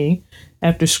Burger King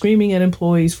after screaming at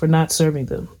employees for not serving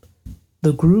them.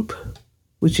 The group,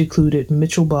 which included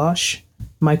Mitchell Bosch,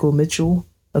 Michael Mitchell,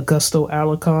 Augusto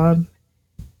Alarcon,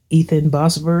 Ethan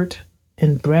Bosvert,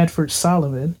 and Bradford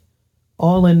Solomon,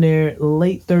 all in their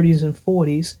late 30s and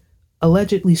 40s,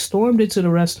 allegedly stormed into the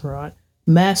restaurant,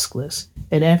 maskless,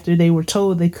 and after they were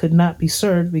told they could not be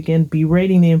served, began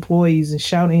berating the employees and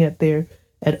shouting at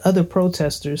other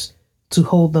protesters to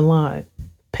hold the line.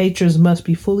 Patrons must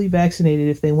be fully vaccinated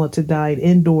if they want to dine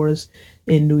indoors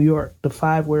in New York. The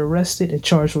 5 were arrested and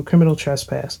charged with criminal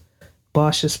trespass.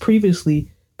 Bosch has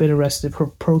previously been arrested for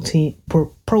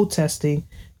protesting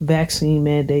vaccine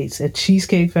mandates at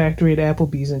Cheesecake Factory and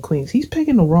Applebee's in Queens. He's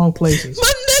picking the wrong places.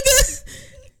 My nigga,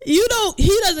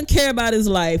 he doesn't care about his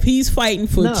life. He's fighting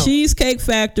for Cheesecake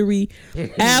Factory,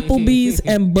 Applebee's,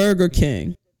 and Burger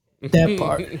King.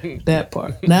 That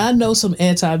part. Now I know some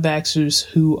anti-vaxxers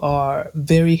who are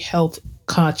very health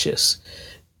conscious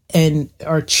and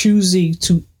are choosing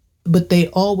to, but they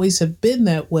always have been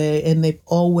that way, and they've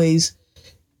always,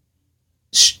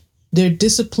 their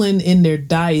discipline in their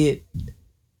diet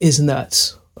is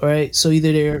nuts, all right? So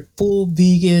either they're full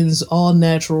vegans, all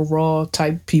natural, raw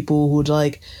type people who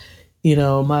like,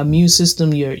 my immune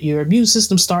system, your immune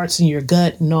system starts in your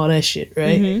gut and all that shit,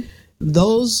 right? Mm-hmm.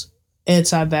 Those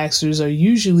anti-vaxxers are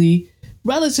usually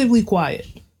relatively quiet.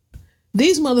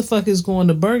 These motherfuckers going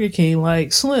to Burger King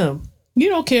like, Slim, you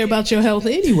don't care about your health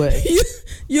anyway.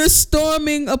 You're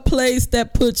storming a place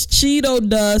that puts Cheeto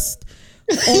dust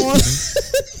on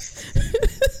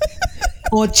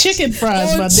on chicken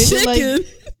fries, my nigga. Chicken. Like,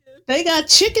 they got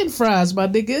chicken fries, my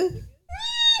nigga.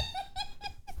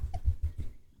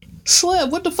 Slim,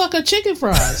 what the fuck are chicken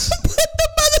fries? Put the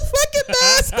motherfucking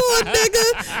mask on,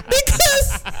 nigga.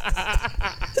 Because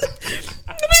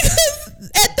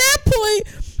at that point,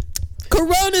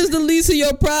 Corona is the least of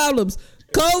your problems.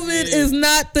 COVID is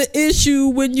not the issue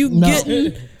when you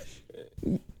getting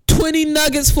 20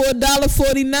 nuggets for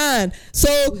 $1.49.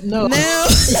 So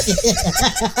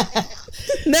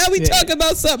now we talking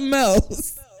about something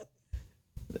else.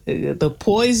 The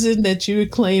poison that you're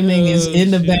claiming is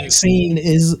in the vaccine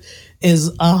is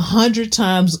 100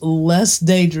 times less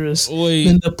dangerous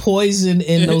than the poison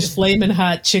in those flaming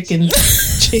hot chicken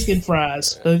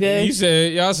fries.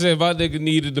 Okay, y'all said my nigga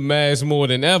needed the mask more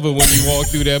than ever when you walked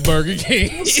through that Burger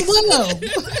King.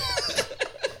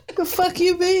 The fuck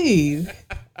you mean?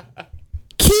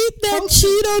 Keep that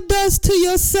Cheeto dust to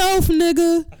yourself,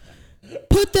 nigga.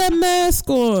 Put that mask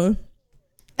on.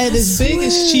 And as big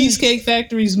as Cheesecake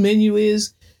Factory's menu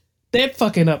is, they're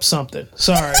fucking up something.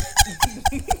 Sorry.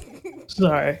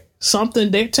 Something,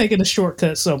 they're taking a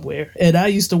shortcut somewhere. And I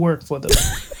used to work for them.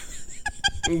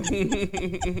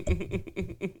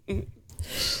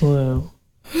 So,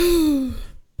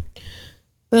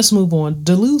 let's move on.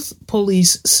 Duluth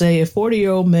police say a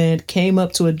 40-year-old man came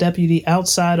up to a deputy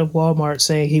outside of Walmart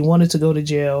saying he wanted to go to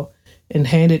jail and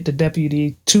handed the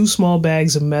deputy 2 small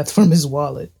bags of meth from his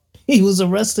wallet. He was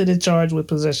arrested and charged with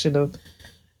possession of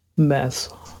meth.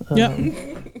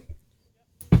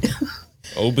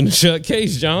 Open and shut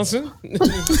case, Johnson.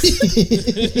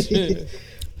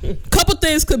 Couple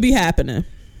things could be happening.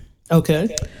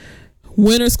 Okay.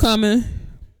 Winter's coming.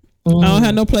 I don't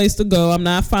have no place to go. I'm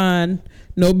not fine.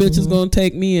 No bitch is gonna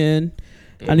take me in.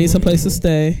 I need some place to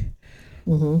stay.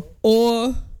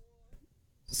 Or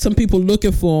some people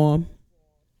looking for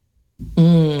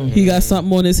him. He got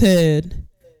something on his head.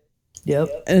 Yep.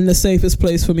 And the safest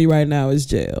place for me right now is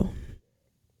jail.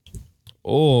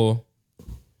 Or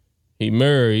he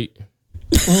married.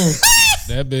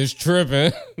 That bitch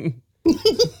tripping.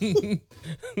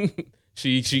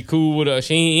 She cool with us.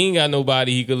 She ain't got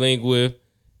nobody he could link with.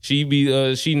 She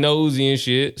nosy and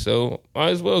shit. So might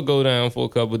as well go down for a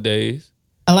couple of days.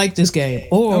 I like this game.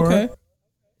 Or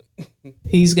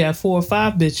he's got 4 or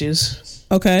 5 bitches.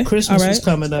 Okay. Christmas is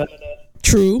coming up.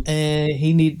 True. And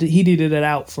he needed it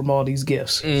out from all these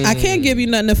gifts. I can't give you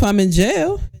nothing if I'm in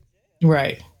jail.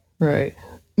 Right.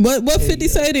 What 50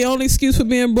 say? The only excuse for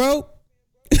being broke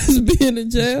is being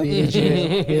in jail.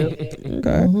 Yep.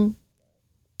 Okay.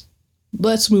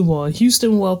 Let's move on.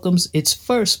 Houston welcomes its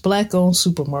first black-owned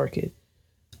supermarket.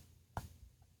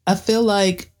 I feel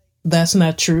like that's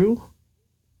not true,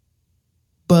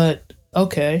 but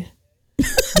okay.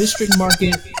 District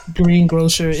Market Green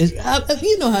Grocer is.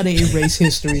 You know how they erase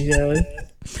history, yo.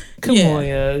 Come on,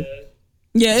 yo.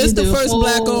 Yeah, it's the first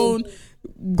black-owned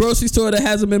grocery store that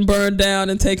hasn't been burned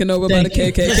down and taken over by the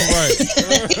KKK.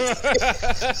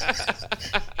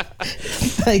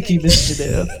 Thank you, Miss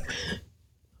Janelle.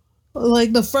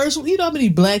 Like the first, you know how many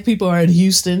black people are in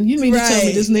Houston? You mean to tell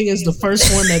me this nigga is the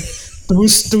first one that threw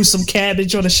some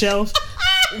cabbage on a shelf?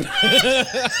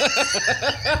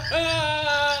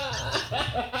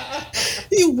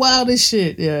 You wild as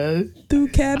shit, yeah. Threw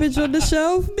cabbage on the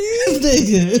shelf, man?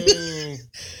 Nigga.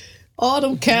 All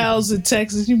them cows in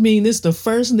Texas, you mean this the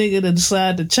first nigga to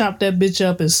decide to chop that bitch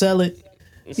up and sell it?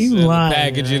 You lying.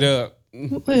 Package it up.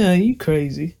 Yeah, you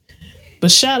crazy. But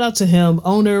shout out to him.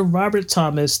 Owner Robert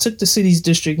Thomas took the city's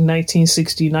District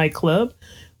 1960 nightclub,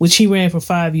 which he ran for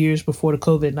 5 years before the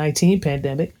COVID-19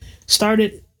 pandemic,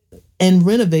 started and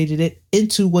renovated it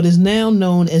into what is now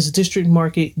known as District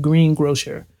Market Green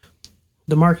Grocer.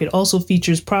 The market also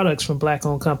features products from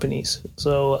black-owned companies.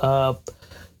 So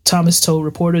Thomas told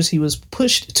reporters he was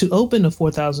pushed to open a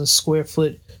 4,000 square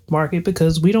foot market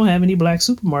because we don't have any black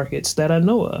supermarkets that I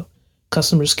know of.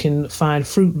 Customers can find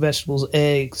fruit, vegetables,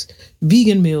 eggs,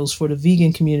 vegan meals for the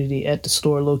vegan community at the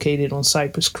store located on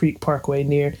Cypress Creek Parkway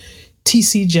near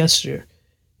TC Gesture.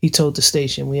 He told the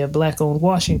station, "We have black-owned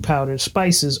washing powders,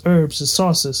 spices, herbs, and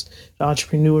sauces." The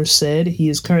entrepreneur said he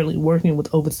is currently working with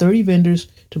over 30 vendors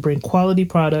to bring quality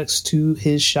products to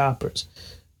his shoppers.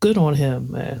 Good on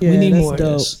him, man. Yeah, we need that's more dope.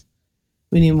 of this.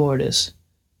 We need more of this.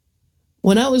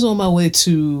 When I was on my way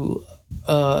to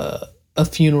a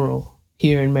funeral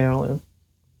here in Maryland,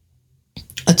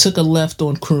 I took a left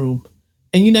on Croom.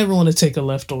 And you never want to take a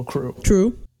left on Croom.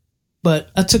 True.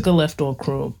 But I took a left on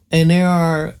Croom, and there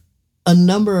are a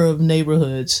number of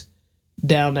neighborhoods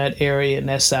down that area in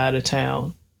that side of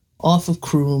town off of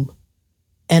Croom.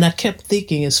 And I kept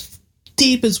thinking, as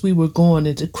deep as we were going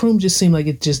into Croom, just seemed like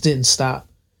it just didn't stop.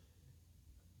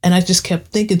 And I just kept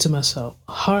thinking to myself,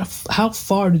 how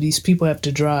far do these people have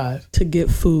to drive to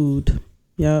get food?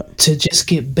 Yeah, to just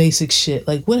get basic shit.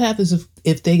 Like, what happens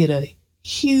if they get a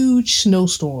huge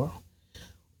snowstorm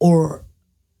or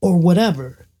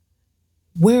whatever?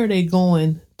 Where are they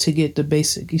going to get the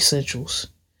basic essentials?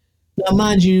 Now,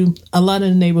 mind you, a lot of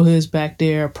the neighborhoods back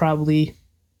there are probably,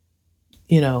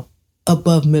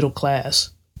 above middle class,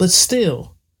 but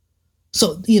still.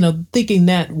 So, thinking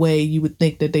that way, you would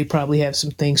think that they probably have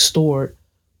some things stored.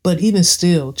 But even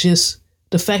still, just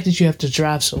the fact that you have to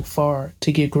drive so far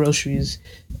to get groceries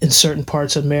in certain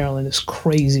parts of Maryland is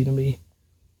crazy to me.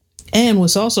 And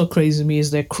what's also crazy to me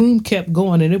is that Croom kept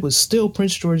going and it was still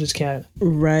Prince George's County.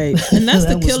 Right. And that's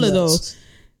the killer, though.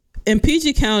 In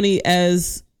PG County,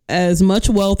 as much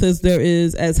wealth as there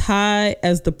is, as high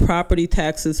as the property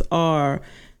taxes are,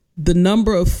 the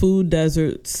number of food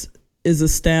deserts is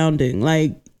astounding.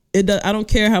 Like, I don't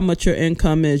care how much your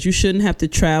income is. You shouldn't have to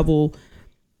travel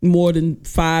more than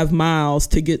 5 miles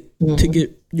to get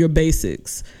your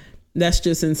basics. That's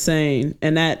just insane.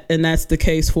 And that's the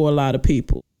case for a lot of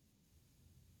people.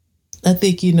 I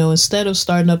think, instead of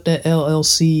starting up that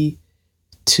LLC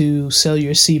to sell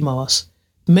your sea moss,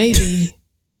 maybe,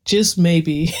 just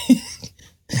maybe,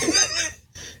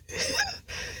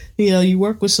 you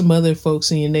work with some other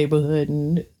folks in your neighborhood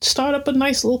and start up a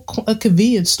nice little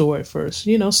convenience store at first.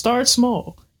 Start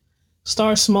small.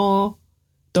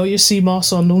 Throw your sea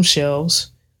moss on them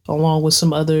shelves along with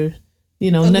some other,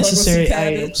 necessary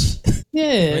items.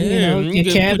 Yeah,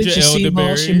 your cabbage, your sea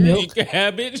moss, your milk. Your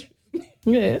cabbage.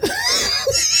 Yeah.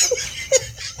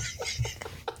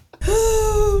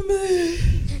 Oh, man.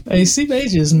 Hey, C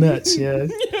Major is nuts, yeah.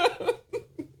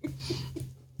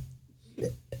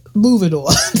 Moving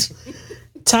on.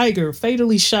 Tiger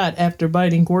fatally shot after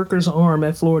biting worker's arm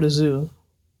at Florida Zoo.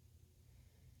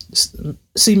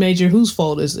 C Major, whose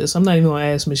fault is this? I'm not even gonna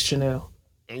ask Miss Chanel.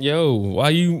 Yo, why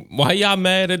y'all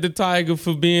mad at the tiger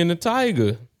for being a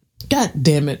tiger? God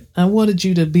damn it. I wanted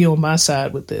you to be on my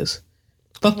side with this.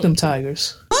 Fuck them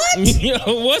tigers. What? Yo,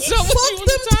 what's up with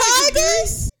them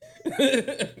tigers?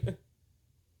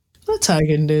 That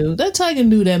tiger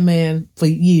knew that man for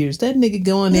years. That nigga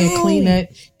go in there and clean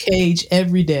that cage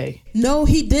every day. No,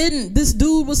 he didn't. This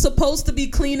dude was supposed to be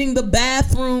cleaning the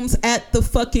bathrooms at the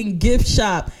fucking gift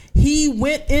shop. He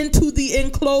went into the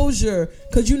enclosure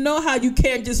because you know how you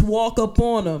can't just walk up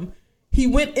on him. He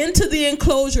went into the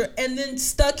enclosure and then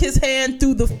stuck his hand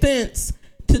through the fence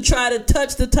to try to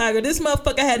touch the tiger. This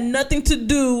motherfucker had nothing to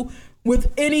do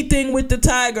with anything with the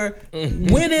tiger.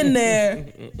 Went in there,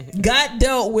 got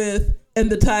dealt with, and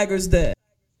the tiger's dead.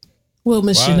 Well,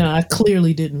 Miss Chanel, I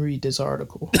clearly didn't read this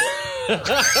article.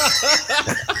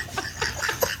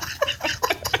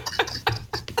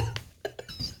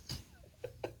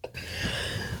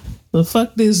 But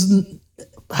fuck this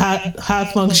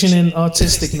high functioning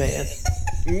autistic man.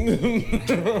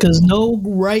 Because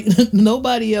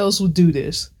nobody else would do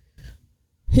this.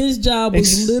 His job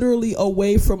was literally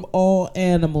away from all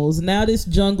animals. Now this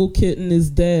jungle kitten is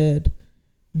dead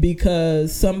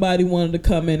because somebody wanted to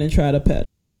come in and try to pet.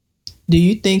 Do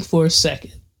you think for a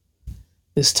second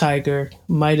this tiger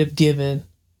might have given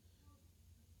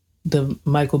the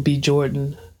Michael B.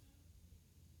 Jordan?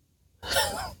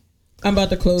 I'm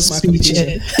about to close my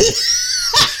computer.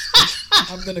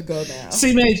 I'm going to go now.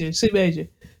 C Major.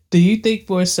 Do you think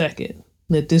for a second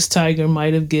that this tiger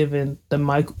might have given the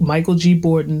Michael G.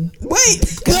 Jordan?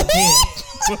 Wait!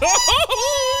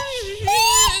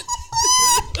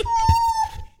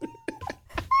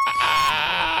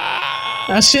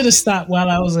 I should have stopped while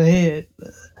I was ahead.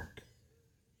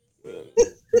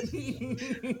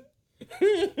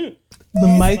 The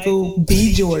Michael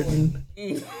B. Jordan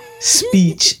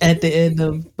speech at the end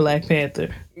of Black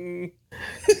Panther.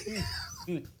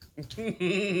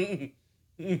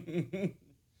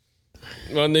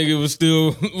 My nigga was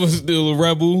still a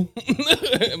rebel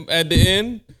at the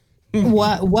end.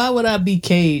 Why would I be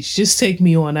caged? Just take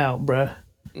me on out, bruh.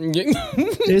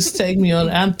 Just take me on.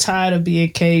 I'm tired of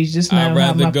being caged. Just not I'd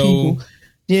rather my go people.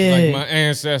 Yeah, like my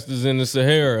ancestors in the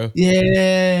Sahara.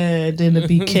 Yeah, than to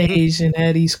be caged and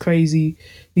have these crazy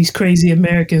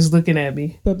Americans looking at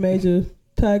me. But Major,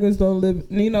 tigers don't live.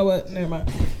 You know what? Never mind.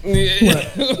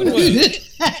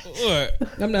 What?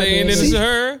 I'm not. They ain't in the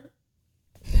Sahara.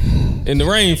 In the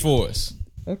rainforest.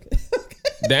 Okay.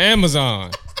 The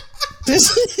Amazon.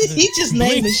 He just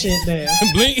naming shit now.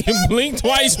 Blink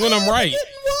twice when I'm right.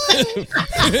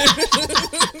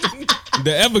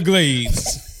 The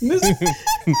Everglades.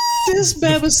 This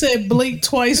Baba said blink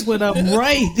twice when I'm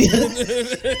right.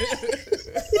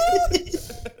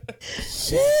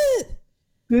 Shit.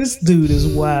 This dude is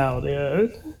wild, yeah.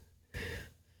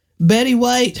 Betty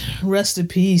White, rest in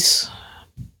peace.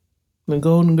 The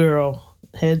Golden Girl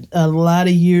had a lot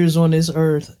of years on this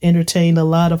earth, entertained a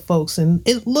lot of folks, and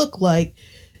it looked like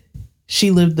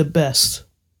she lived the best.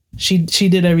 She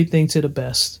did everything to the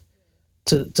best,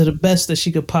 to the best that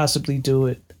she could possibly do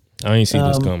it. I ain't see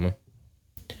this coming.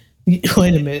 Wait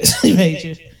a minute,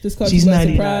 Major. Just caught She's you by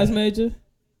 99. surprise, Major.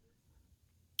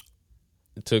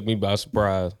 It took me by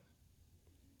surprise.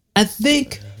 I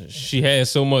think She had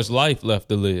so much life left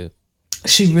to live.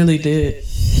 she really did.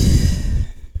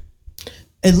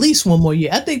 At least one more year.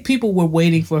 I think people were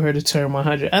waiting for her to turn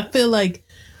 100. I feel like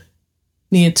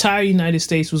the entire United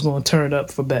States was going to turn up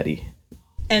for Betty.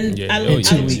 And Yeah, I'm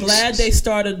weeks. glad they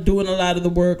started doing a lot of the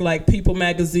work. Like People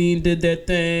Magazine did their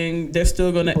thing. They're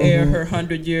still going to air her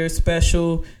 100-year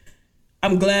special.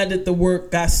 I'm glad that the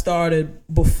work got started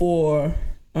before,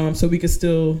 so we could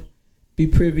still be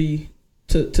privy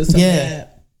to some of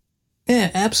that. Yeah,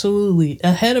 absolutely.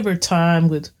 Ahead of her time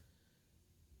with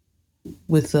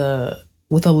a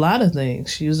lot of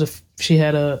things. She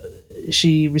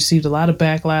received a lot of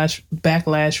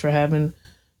backlash for having an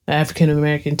African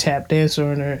American tap dancer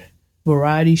on her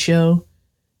variety show.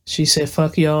 She said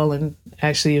fuck y'all and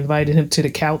actually invited him to the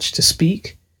couch to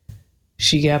speak.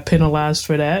 She got penalized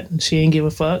for that and she ain't give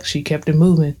a fuck. She kept it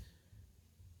moving.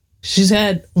 She's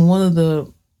had one of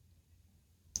the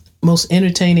most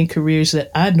entertaining careers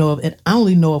that I know of, and I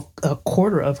only know of a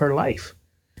quarter of her life.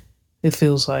 It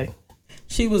feels like.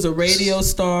 She was a radio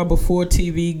star before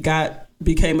TV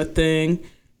became a thing.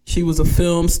 She was a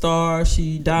film star.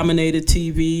 She dominated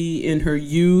TV in her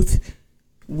youth.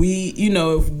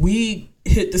 If we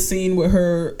hit the scene with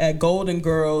her at Golden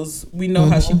Girls, we know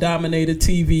how she dominated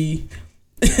TV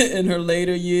in her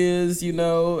later years.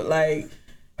 Like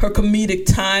her comedic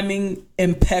timing,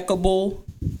 impeccable.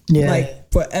 Yeah.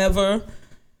 Like forever.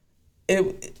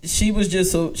 She was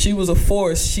a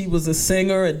force. She was a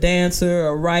singer, a dancer,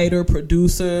 a writer,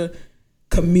 producer,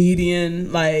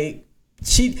 comedian. Like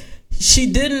she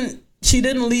didn't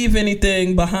leave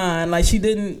anything behind. Like she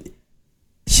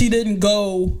didn't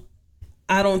go,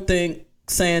 I don't think,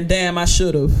 saying damn I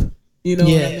should have. You know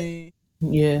what I mean?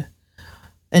 Yeah.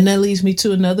 And that leads me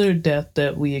to another death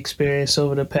that we experienced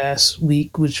over the past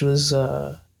week, which was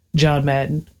John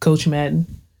Madden, Coach Madden.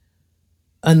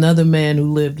 Another man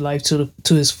who lived life to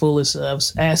his fullest. I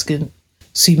was asking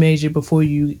C Major before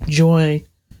you joined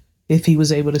if he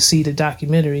was able to see the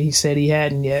documentary. He said he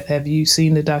hadn't yet. Have you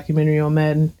seen the documentary on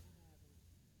Madden?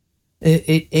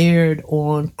 It aired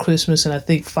on Christmas, and I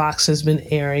think Fox has been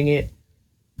airing it.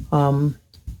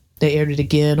 They aired it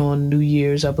again on New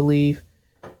Year's, I believe.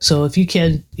 So if you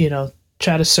can,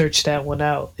 try to search that one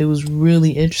out. It was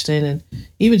really interesting. And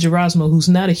even Gerasmo, who's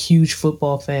not a huge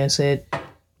football fan, said,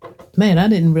 man, I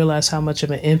didn't realize how much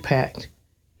of an impact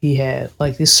he had.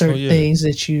 Like there's certain things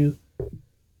that you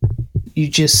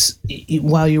just,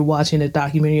 while you're watching the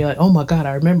documentary, you're like, oh my God,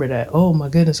 I remember that. Oh my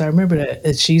goodness, I remember that.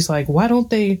 And she's like, why don't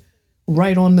they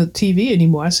write on the TV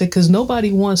anymore? I said, because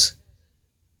nobody wants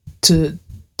to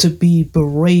be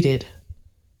berated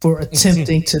for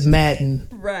attempting to Madden.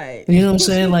 Right. You know what I'm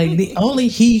saying? Like only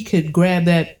he could grab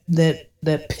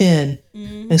that pen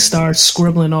and start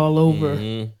scribbling all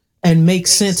over. And make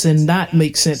sense and not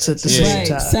make sense at the same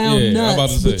time. Sound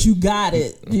nuts, but you got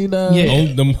it.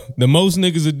 Yeah. The most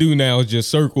niggas that do now is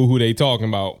just circle who they talking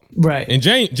about. Right. And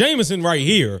Jameson right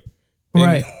here. And,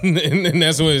 right. And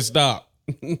that's where it stopped.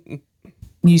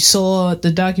 You saw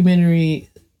the documentary,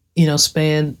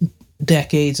 span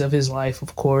decades of his life,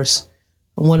 of course.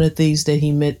 One of the things that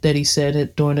he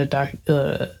said during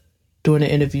the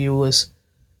interview was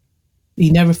he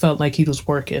never felt like he was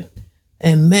working.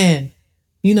 And man,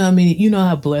 you know what I mean? You know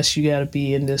how blessed you got to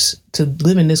be to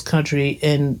live in this country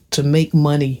and to make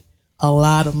money, a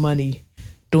lot of money,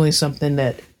 doing something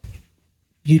that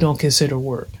you don't consider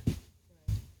work.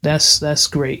 That's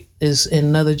great. Is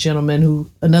another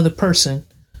person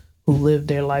who lived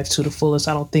their life to the fullest.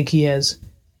 I don't think he has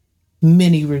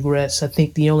many regrets. I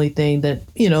think the only thing that,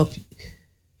 if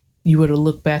you were to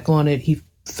look back on it, he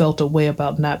felt a way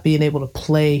about not being able to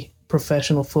play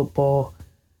professional football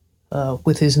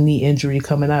with his knee injury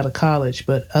coming out of college.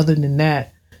 But other than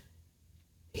that,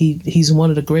 he's one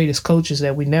of the greatest coaches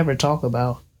that we never talk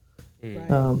about.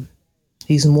 Right.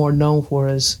 He's more known for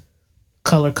his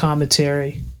color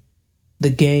commentary, the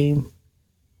game,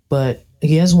 but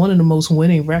he has one of the most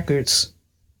winning records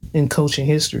in coaching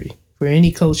history. For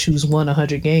any coach who's won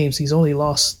 100 games, he's only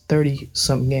lost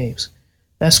 30-something games.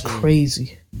 That's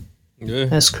crazy. Yeah.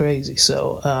 That's crazy.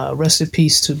 So rest in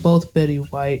peace to both Betty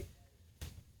White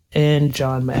and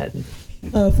John Madden.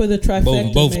 For the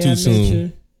trifecta, Both may too I soon.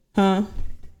 mention- Huh?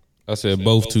 I said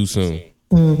both too soon.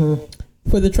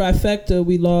 For the trifecta,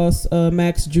 we lost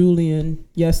Max Julian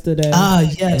yesterday.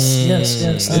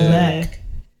 Yes. The Mac.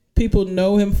 People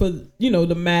know him for,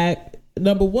 the Mac.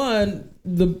 Number one,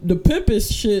 the pimpish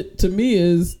shit to me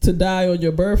is to die on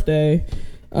your birthday.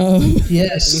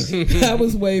 Yes. That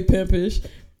was way pimpish.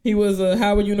 He was a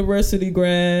Howard University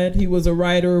grad. He was a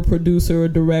writer, a producer, a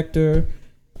director.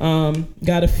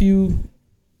 Got a few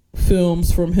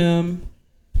films from him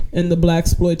in the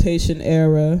blaxploitation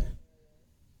era,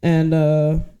 and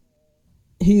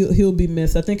he'll be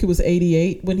missed. I think it was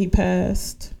 88 when he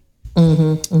passed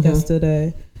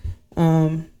yesterday.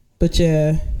 But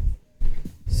yeah,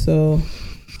 so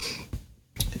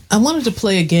I wanted to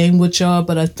play a game with y'all,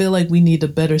 but I feel like we need a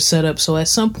better setup. So at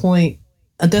some point,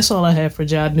 that's all I have for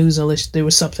John News, unless there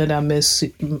was something I missed,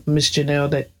 Miss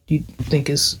Janelle, that you think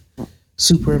is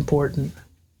super important.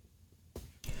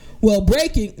 well,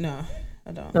 breaking. No,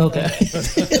 I don't. Okay.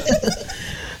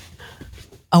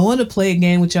 I want to play a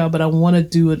game with y'all, but I want to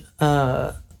do it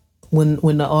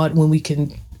when we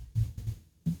can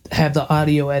have the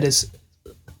audio at its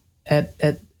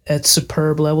at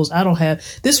superb levels. I don't have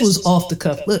this was off the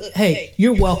cuff. Look, hey,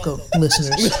 you're welcome,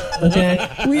 listeners. Okay,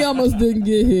 We almost didn't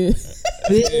get here.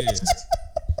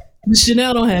 Miss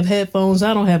Janelle don't have headphones.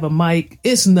 I don't have a mic.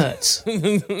 It's nuts.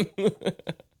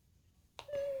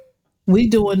 We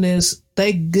doing this.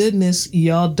 Thank goodness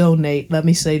y'all donate. Let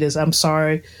me say this. I'm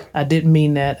sorry. I didn't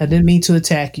mean that. I didn't mean to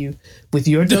attack you. With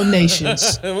your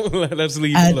donations, Let's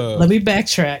leave the love. let me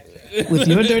backtrack. With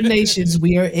your donations,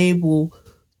 we are able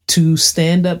to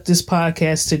stand up this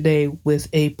podcast today with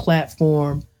a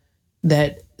platform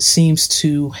that seems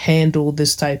to handle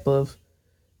this type of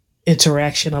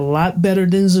interaction a lot better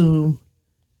than Zoom,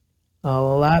 a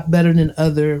lot better than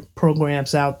other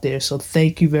programs out there. So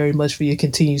thank you very much for your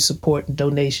continued support and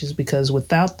donations, because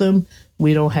without them,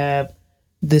 we don't have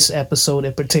this episode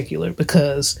in particular.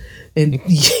 Because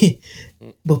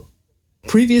but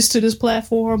previous to this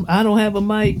platform, I don't have a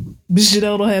mic. Miss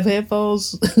Janelle don't have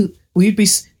headphones. we'd be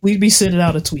sending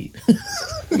out a tweet.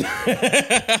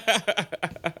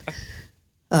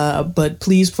 But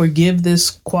please forgive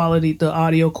this quality, the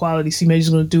audio quality. C Major's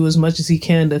going to do as much as he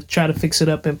can to try to fix it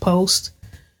up in post.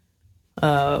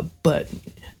 But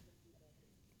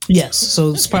yes,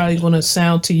 so it's probably going to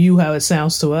sound to you how it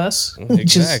sounds to us.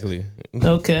 Exactly.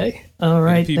 Okay. All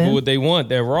right. People Then. what they want,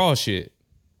 that raw shit.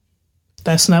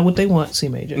 That's not what they want, C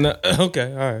Major. No,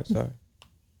 okay, all right, sorry.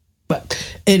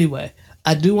 But anyway,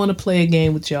 I do want to play a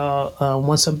game with y'all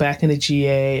once I'm back in the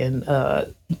GA. And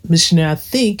Missionary, I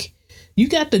think you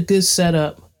got the good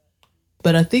setup,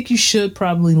 but I think you should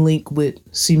probably link with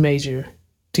C Major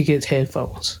to get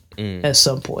headphones at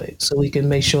some point, so we can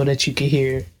make sure that you can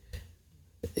hear.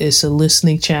 It's a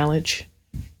listening challenge,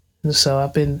 and so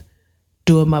I've been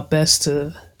doing my best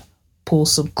to pull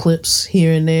some clips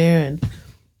here and there, and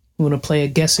I'm gonna play a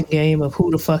guessing game of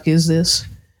who the fuck is this.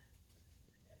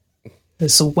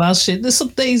 There's some wild shit. There's some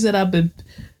things that I've been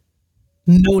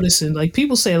noticing. Like,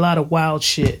 people say a lot of wild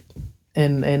shit,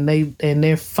 and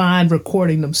they're fine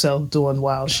recording themselves doing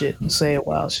wild shit and saying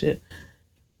wild shit.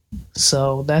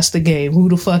 So that's the game. Who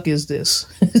the fuck is this?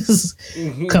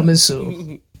 Coming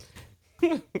soon.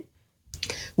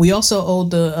 We also owe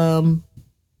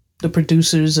the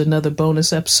producers another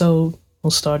bonus episode.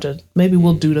 Maybe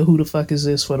we'll do the who the fuck is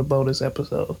this for the bonus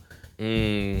episode.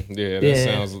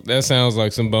 That sounds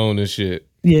like some bonus shit.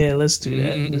 Yeah, let's do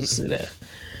that. Let's do that.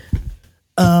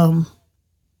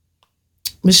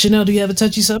 Miss Chanel, do you have a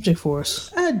touchy subject for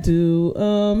us? I do.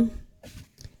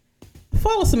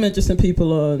 Follow some interesting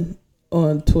people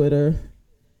on Twitter,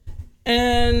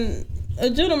 and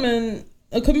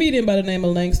a comedian by the name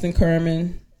of Langston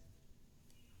Kerman.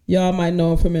 Y'all might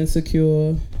know him from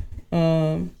Insecure.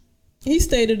 He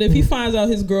stated if he finds out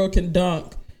his girl can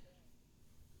dunk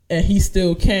and he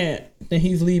still can't, then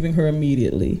he's leaving her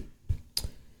immediately.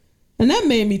 And that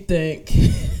made me think,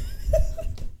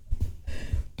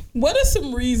 what are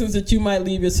some reasons that you might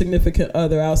leave your significant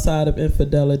other outside of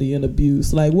infidelity and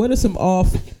abuse? Like, what are some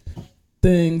off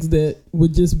things that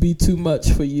would just be too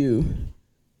much for you?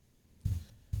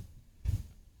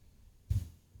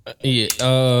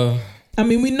 I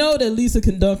mean, we know that Lisa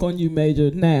can dunk on you,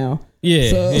 Major, now. Yeah,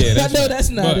 so yeah. I know that's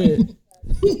not it.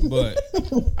 But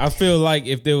I feel like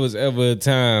if there was ever a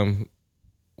time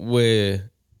where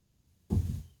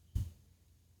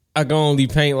I can only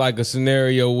paint like a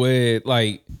scenario where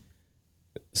like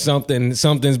something's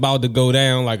about to go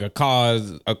down, like a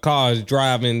car's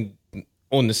driving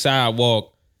on the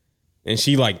sidewalk, and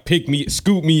she like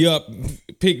scoop me up,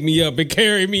 pick me up and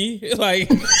carry me like.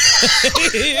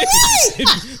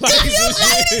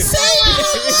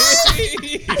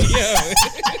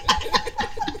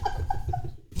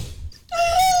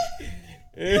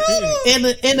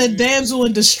 In a damsel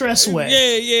in distress way.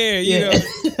 Yeah, you know.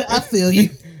 I feel you.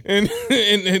 And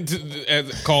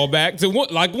call back to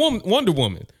Wonder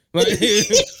Woman. Like,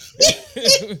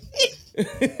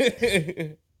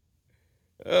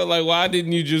 like, why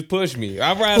didn't you just push me?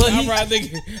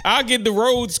 I'll get the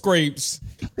road scrapes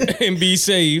and be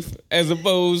safe as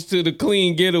opposed to the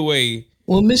clean getaway.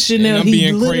 Well, Miss Chanel,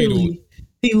 he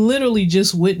literally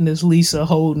just witnessed Lisa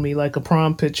hold me like a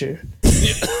prom picture.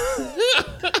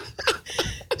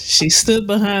 She stood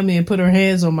behind me and put her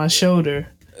hands on my shoulder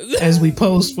as we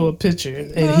posed for a picture,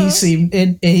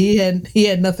 and he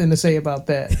had nothing to say about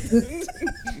that.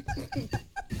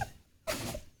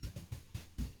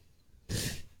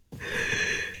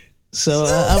 So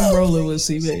I'm rolling with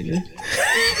C Major.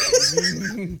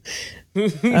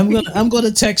 I'm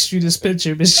gonna text you this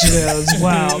picture, Miss Chanel. It's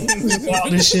wild. It's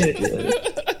wild as shit.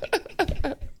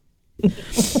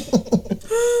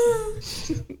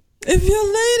 If your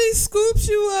lady scoops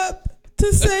you up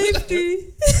to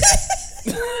safety,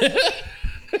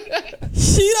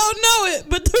 she don't know it,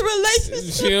 but the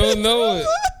relationship. She don't know it.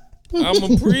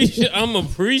 I'm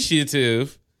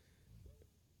appreciative,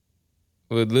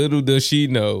 but little does she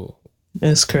know.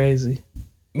 That's crazy.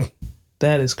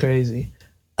 That is crazy.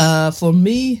 For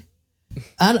me,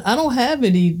 I don't have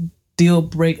any deal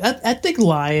break. I think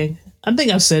lying. I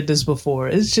think I've said this before.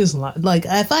 It's just like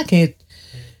if I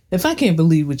can't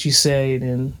believe what you say,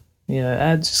 then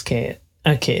I just can't.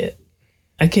 I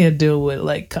can't deal with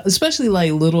especially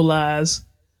like little lies.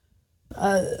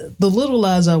 The little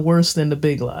lies are worse than the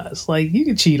big lies. Like, you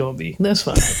can cheat on me. That's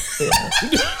fine.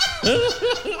 Yeah.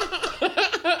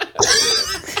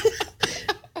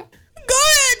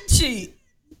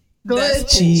 Go ahead,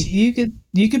 cheat.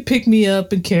 You could pick me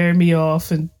up and carry me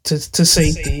off and to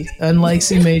safety. Unlike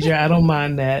C Major, I don't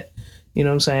mind that. You know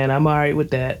what I'm saying? I'm all right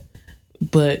with that.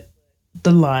 But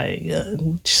the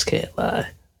lying, just can't lie.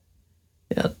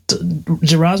 Yeah,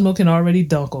 Gerasmo can already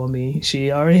dunk on me.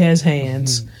 She already has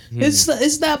hands. Mm-hmm.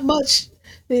 It's not much.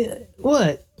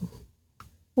 What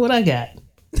I got?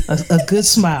 A good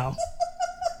smile.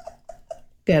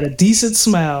 Got a decent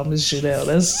smile, Miss Chanel.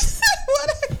 That's what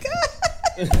I got.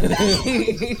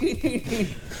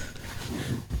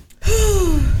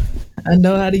 I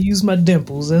know how to use my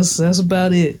dimples. That's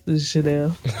about it, Miss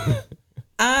Chanel.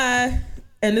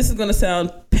 And this is gonna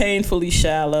sound painfully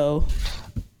shallow,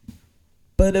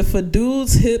 but if a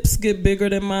dude's hips get bigger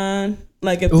than mine,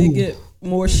 like if they get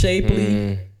more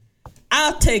shapely,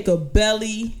 I'll take a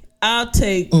belly. I'll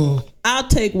take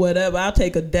whatever. I'll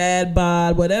take a dad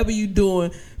bod, whatever you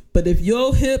doing. But if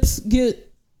your hips get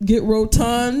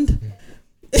rotund,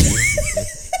 I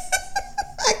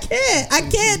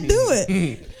can't do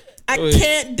it. I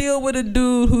can't deal with a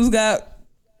dude who's got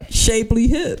shapely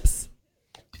hips.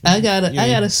 I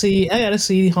gotta see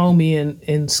homie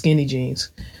in skinny jeans.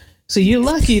 So you're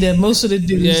lucky that most of the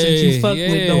dudes that you fuck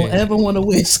with don't ever want to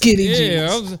wear skinny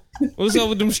jeans. What's up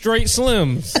with them straight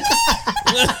slims?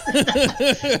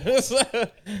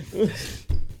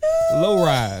 Low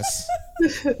rise.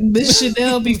 Miss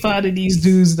Chanel be finding these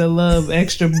dudes that love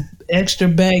extra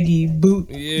baggy boot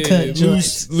cut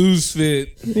joints. Loose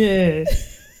fit. Yeah.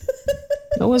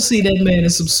 I want to see that man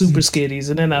in some super skinnies,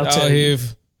 and then I'll tell you.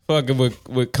 Fucking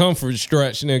with comfort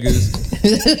stretch niggas.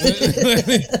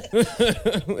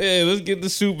 Yeah, let's get the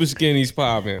super skinnies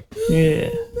popping. Yeah.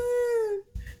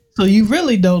 So you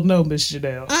really don't know, Miss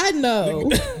Chanel? I know.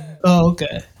 Oh,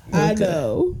 okay. I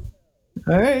know.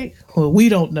 All right. Well, we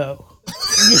don't know.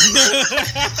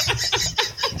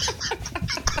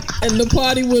 And the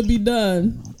party would be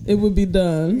done. It would be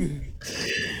done.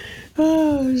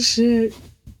 Oh shit.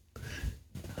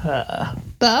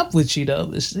 Stop with you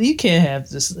though. You can't have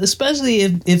this, especially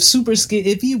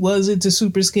if he was into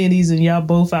super skinnies and y'all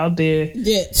both out there.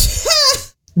 Yeah.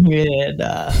 Yeah,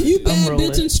 nah. You bad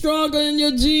bitch and stronger in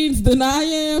your jeans than I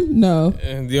am? No.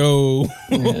 And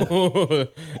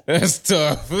that's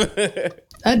tough.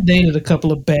 I dated a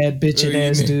couple of bad bitching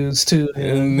ass dudes too.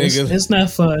 It's not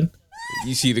fun.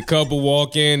 You see the couple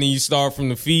walk in and you start from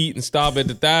the feet and stop at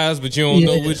the thighs, but you don't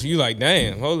know which. You like,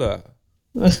 damn, hold up.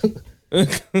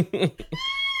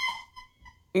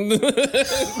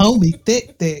 Homie,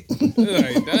 thick.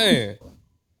 Like, damn.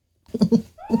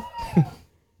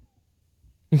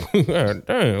 God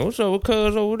damn, what's up with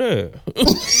cuz over there?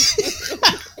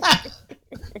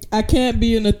 I can't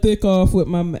be in a thick off with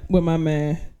my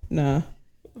man. Nah.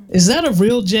 Is that a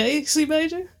real J, C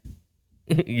Major?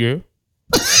 Yeah.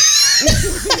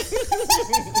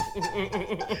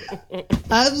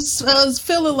 I was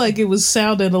feeling like it was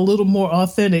sounding a little more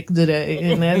authentic today,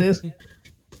 and that is.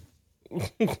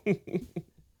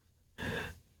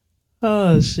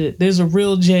 Oh shit! There's a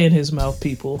real J in his mouth,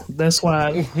 people. That's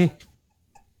why.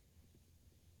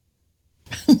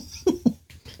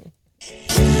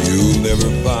 You'll never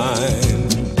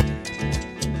find.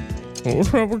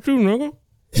 What's up with you, nigga?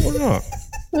 What's up?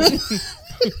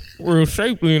 Real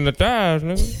shapely in the thighs,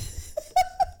 nigga.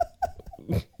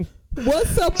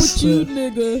 What's up with you,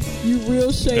 nigga? You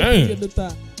real shapely in the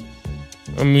thigh.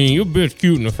 I mean, your bitch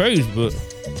cute in the face, but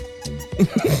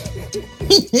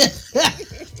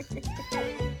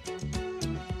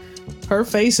Her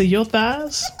face and your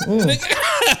thighs? Mm.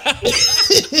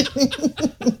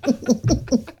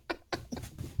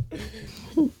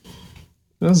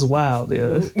 That's wild,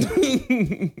 yeah.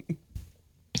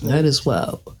 That is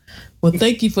wild. Well,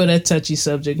 thank you for that touchy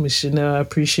subject, Miss Chanel. I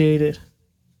appreciate it.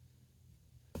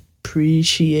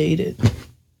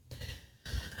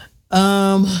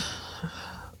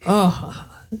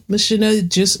 Miss Chanel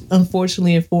just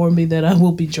unfortunately informed me that I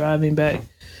will be driving back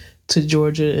to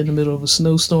Georgia in the middle of a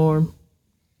snowstorm.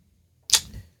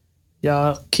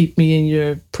 Y'all keep me in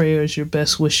your prayers, your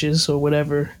best wishes, or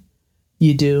whatever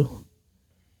you do.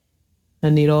 I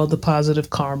need all the positive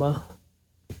karma.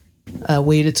 I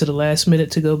waited to the last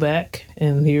minute to go back,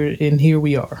 and here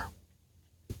we are.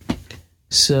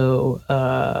 So,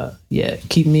 yeah,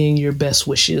 keep me in your best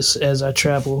wishes as I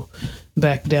travel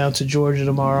back down to Georgia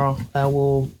tomorrow. I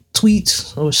will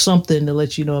tweet or something to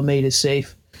let you know I made it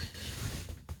safe.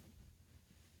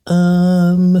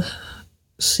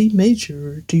 C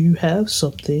Major, do you have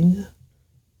something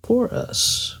for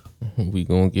us? we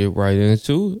gonna get right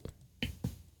into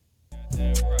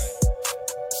it.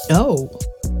 Oh,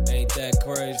 Ain't that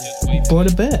crazy? brought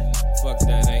it back. Fuck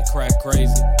that, ain't crack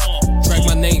crazy. Track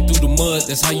my name through the mud,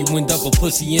 that's how you end up a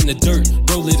pussy in the dirt.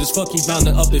 Roll it as fuck, he bound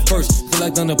to up it first.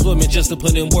 Collect unemployment just to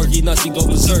put in work, he nuts, he go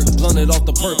berserk. Blunted off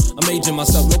the perk, I'm aging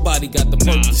myself, nobody got the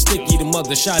perk. Sticky, the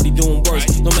mother, shoddy doing worse.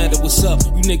 No matter what's up,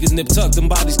 you niggas nip tuck, them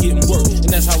bodies getting work. And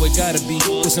that's how it gotta be.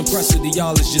 What's impressive to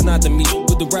y'all is just not to me.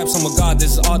 With the raps, I'm a god,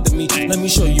 this is odd to me. Let me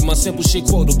show you my simple shit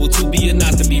quotable. To be or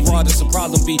not to be, raw, that's a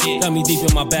problem be. Got me deep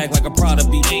in my bag like a Prada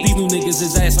be. These new niggas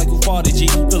is ass like who farted G.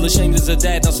 Feel ashamed as a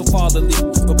dad, not so fatherly.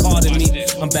 But pardon me,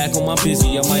 I'm back on my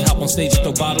busy. I might hop on stage and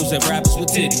throw bottles at rappers with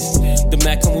titties. The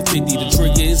Mac come with 50, the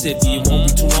trigger is iffy. It won't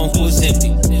be too long for it's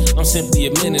empty. I'm simply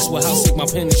a menace with how sick my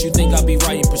pen is. You think I be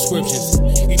writing prescriptions?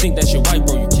 You think that you're right,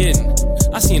 bro? You kidding?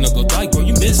 I seen her go dyke, bro.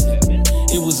 You missed it.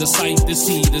 It was a sight to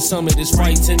see. The summit is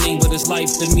frightening, but it's life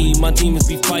to me. My demons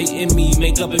be fighting me.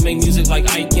 Make up and make music like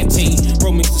Ike and T.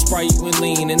 Bro mix the Sprite with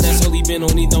lean, and that's all he been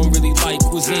on. He don't really like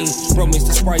cuisine. Bro mix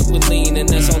the Sprite with lean, and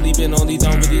that's all he been on. He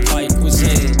don't really like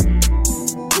cuisine.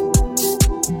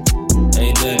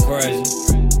 Ain't that crazy?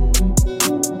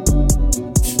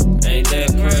 Ain't that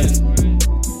crazy?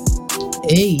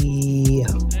 Hey,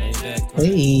 Ain't that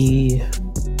crazy? hey.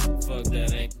 Fuck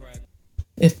that, ain't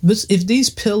crazy. If these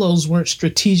pillows weren't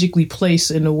strategically placed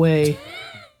in a way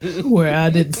where I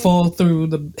didn't fall through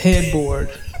the headboard,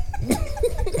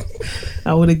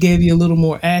 I would have gave you a little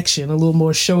more action, a little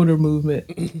more shoulder movement.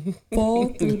 Fall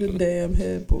through the damn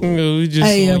headboard. We just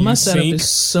Hey, saw my you setup sink. is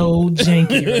so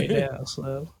janky right now.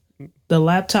 So the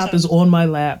laptop is on my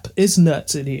lap. It's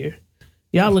nuts in here.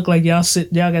 Y'all look like y'all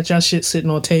got y'all shit sitting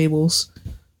on tables.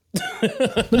 Look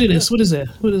at this. What is that?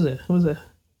 What is that?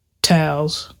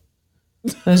 Towels.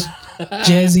 That's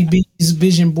Jazzy B's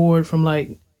vision board from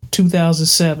like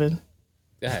 2007.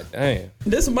 God damn.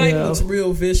 This mic Yeah. looks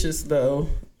real vicious, though.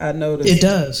 I noticed. It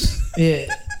does. Yeah.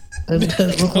 It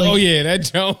does look like, Oh yeah, that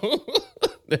John.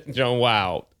 That John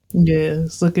wild. yeah,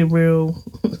 it's looking real.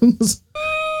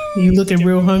 You looking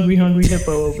real hungry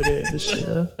hippo over there. And shit,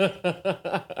 huh?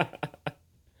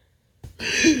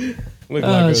 Look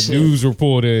like a shit. news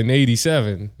reporter in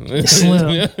 '87.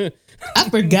 Slim. I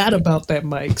forgot about that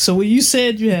mic. So when you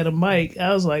said you had a mic,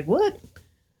 I was like, what?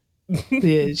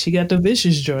 Yeah, she got the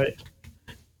vicious joint.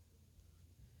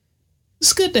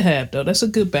 It's good to have, though. That's a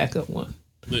good backup one.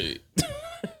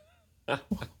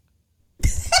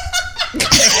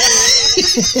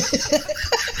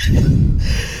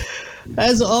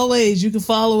 As always, you can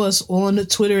follow us on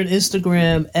Twitter and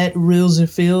Instagram at Reels and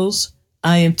Feels.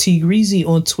 I am T Greasy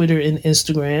on Twitter and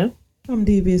Instagram. I'm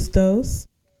Devious Dose.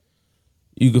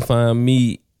 You can find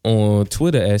me on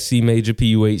Twitter at C Major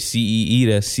PUHCEE.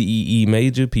 That's CEE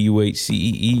Major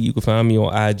PUHCEE. You can find me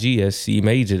on IG at C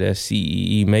Major. That's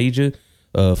CEE Major.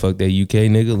 Fuck that UK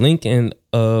nigga. Link in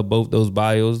both those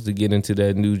bios to get into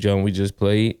that new joint we just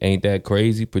played. Ain't That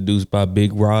Crazy, produced by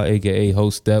Big Raw, aka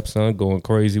Host Stepson, going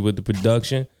crazy with the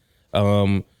production.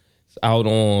 It's out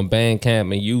on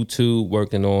Bandcamp and YouTube,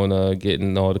 working on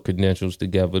getting all the credentials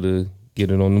together to get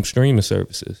it on them streaming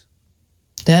services.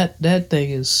 That thing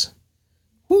is,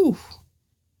 whew.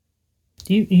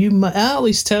 You might, I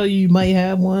always tell you might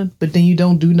have one, but then you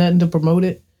don't do nothing to promote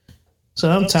it.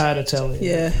 So I'm tired of telling you.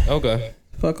 Yeah. Okay.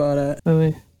 Fuck all that. I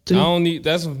mean, I don't need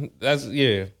that's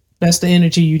yeah. That's the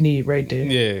energy you need right there.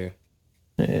 Yeah.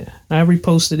 Yeah. I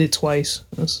reposted it twice.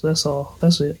 That's all.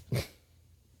 That's it.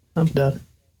 I'm done.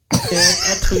 Yeah,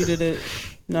 I tweeted it.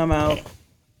 Now I'm out.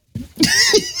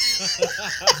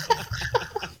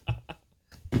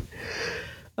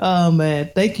 Oh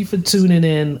man, thank you for tuning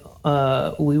in.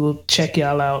 We will check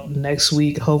y'all out next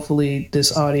week. Hopefully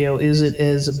this audio isn't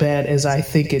as bad as I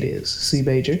think it is. C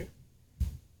Major.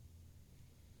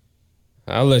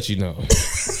 I'll let you know.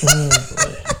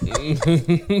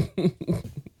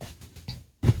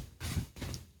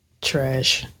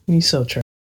 Trash. You so trash.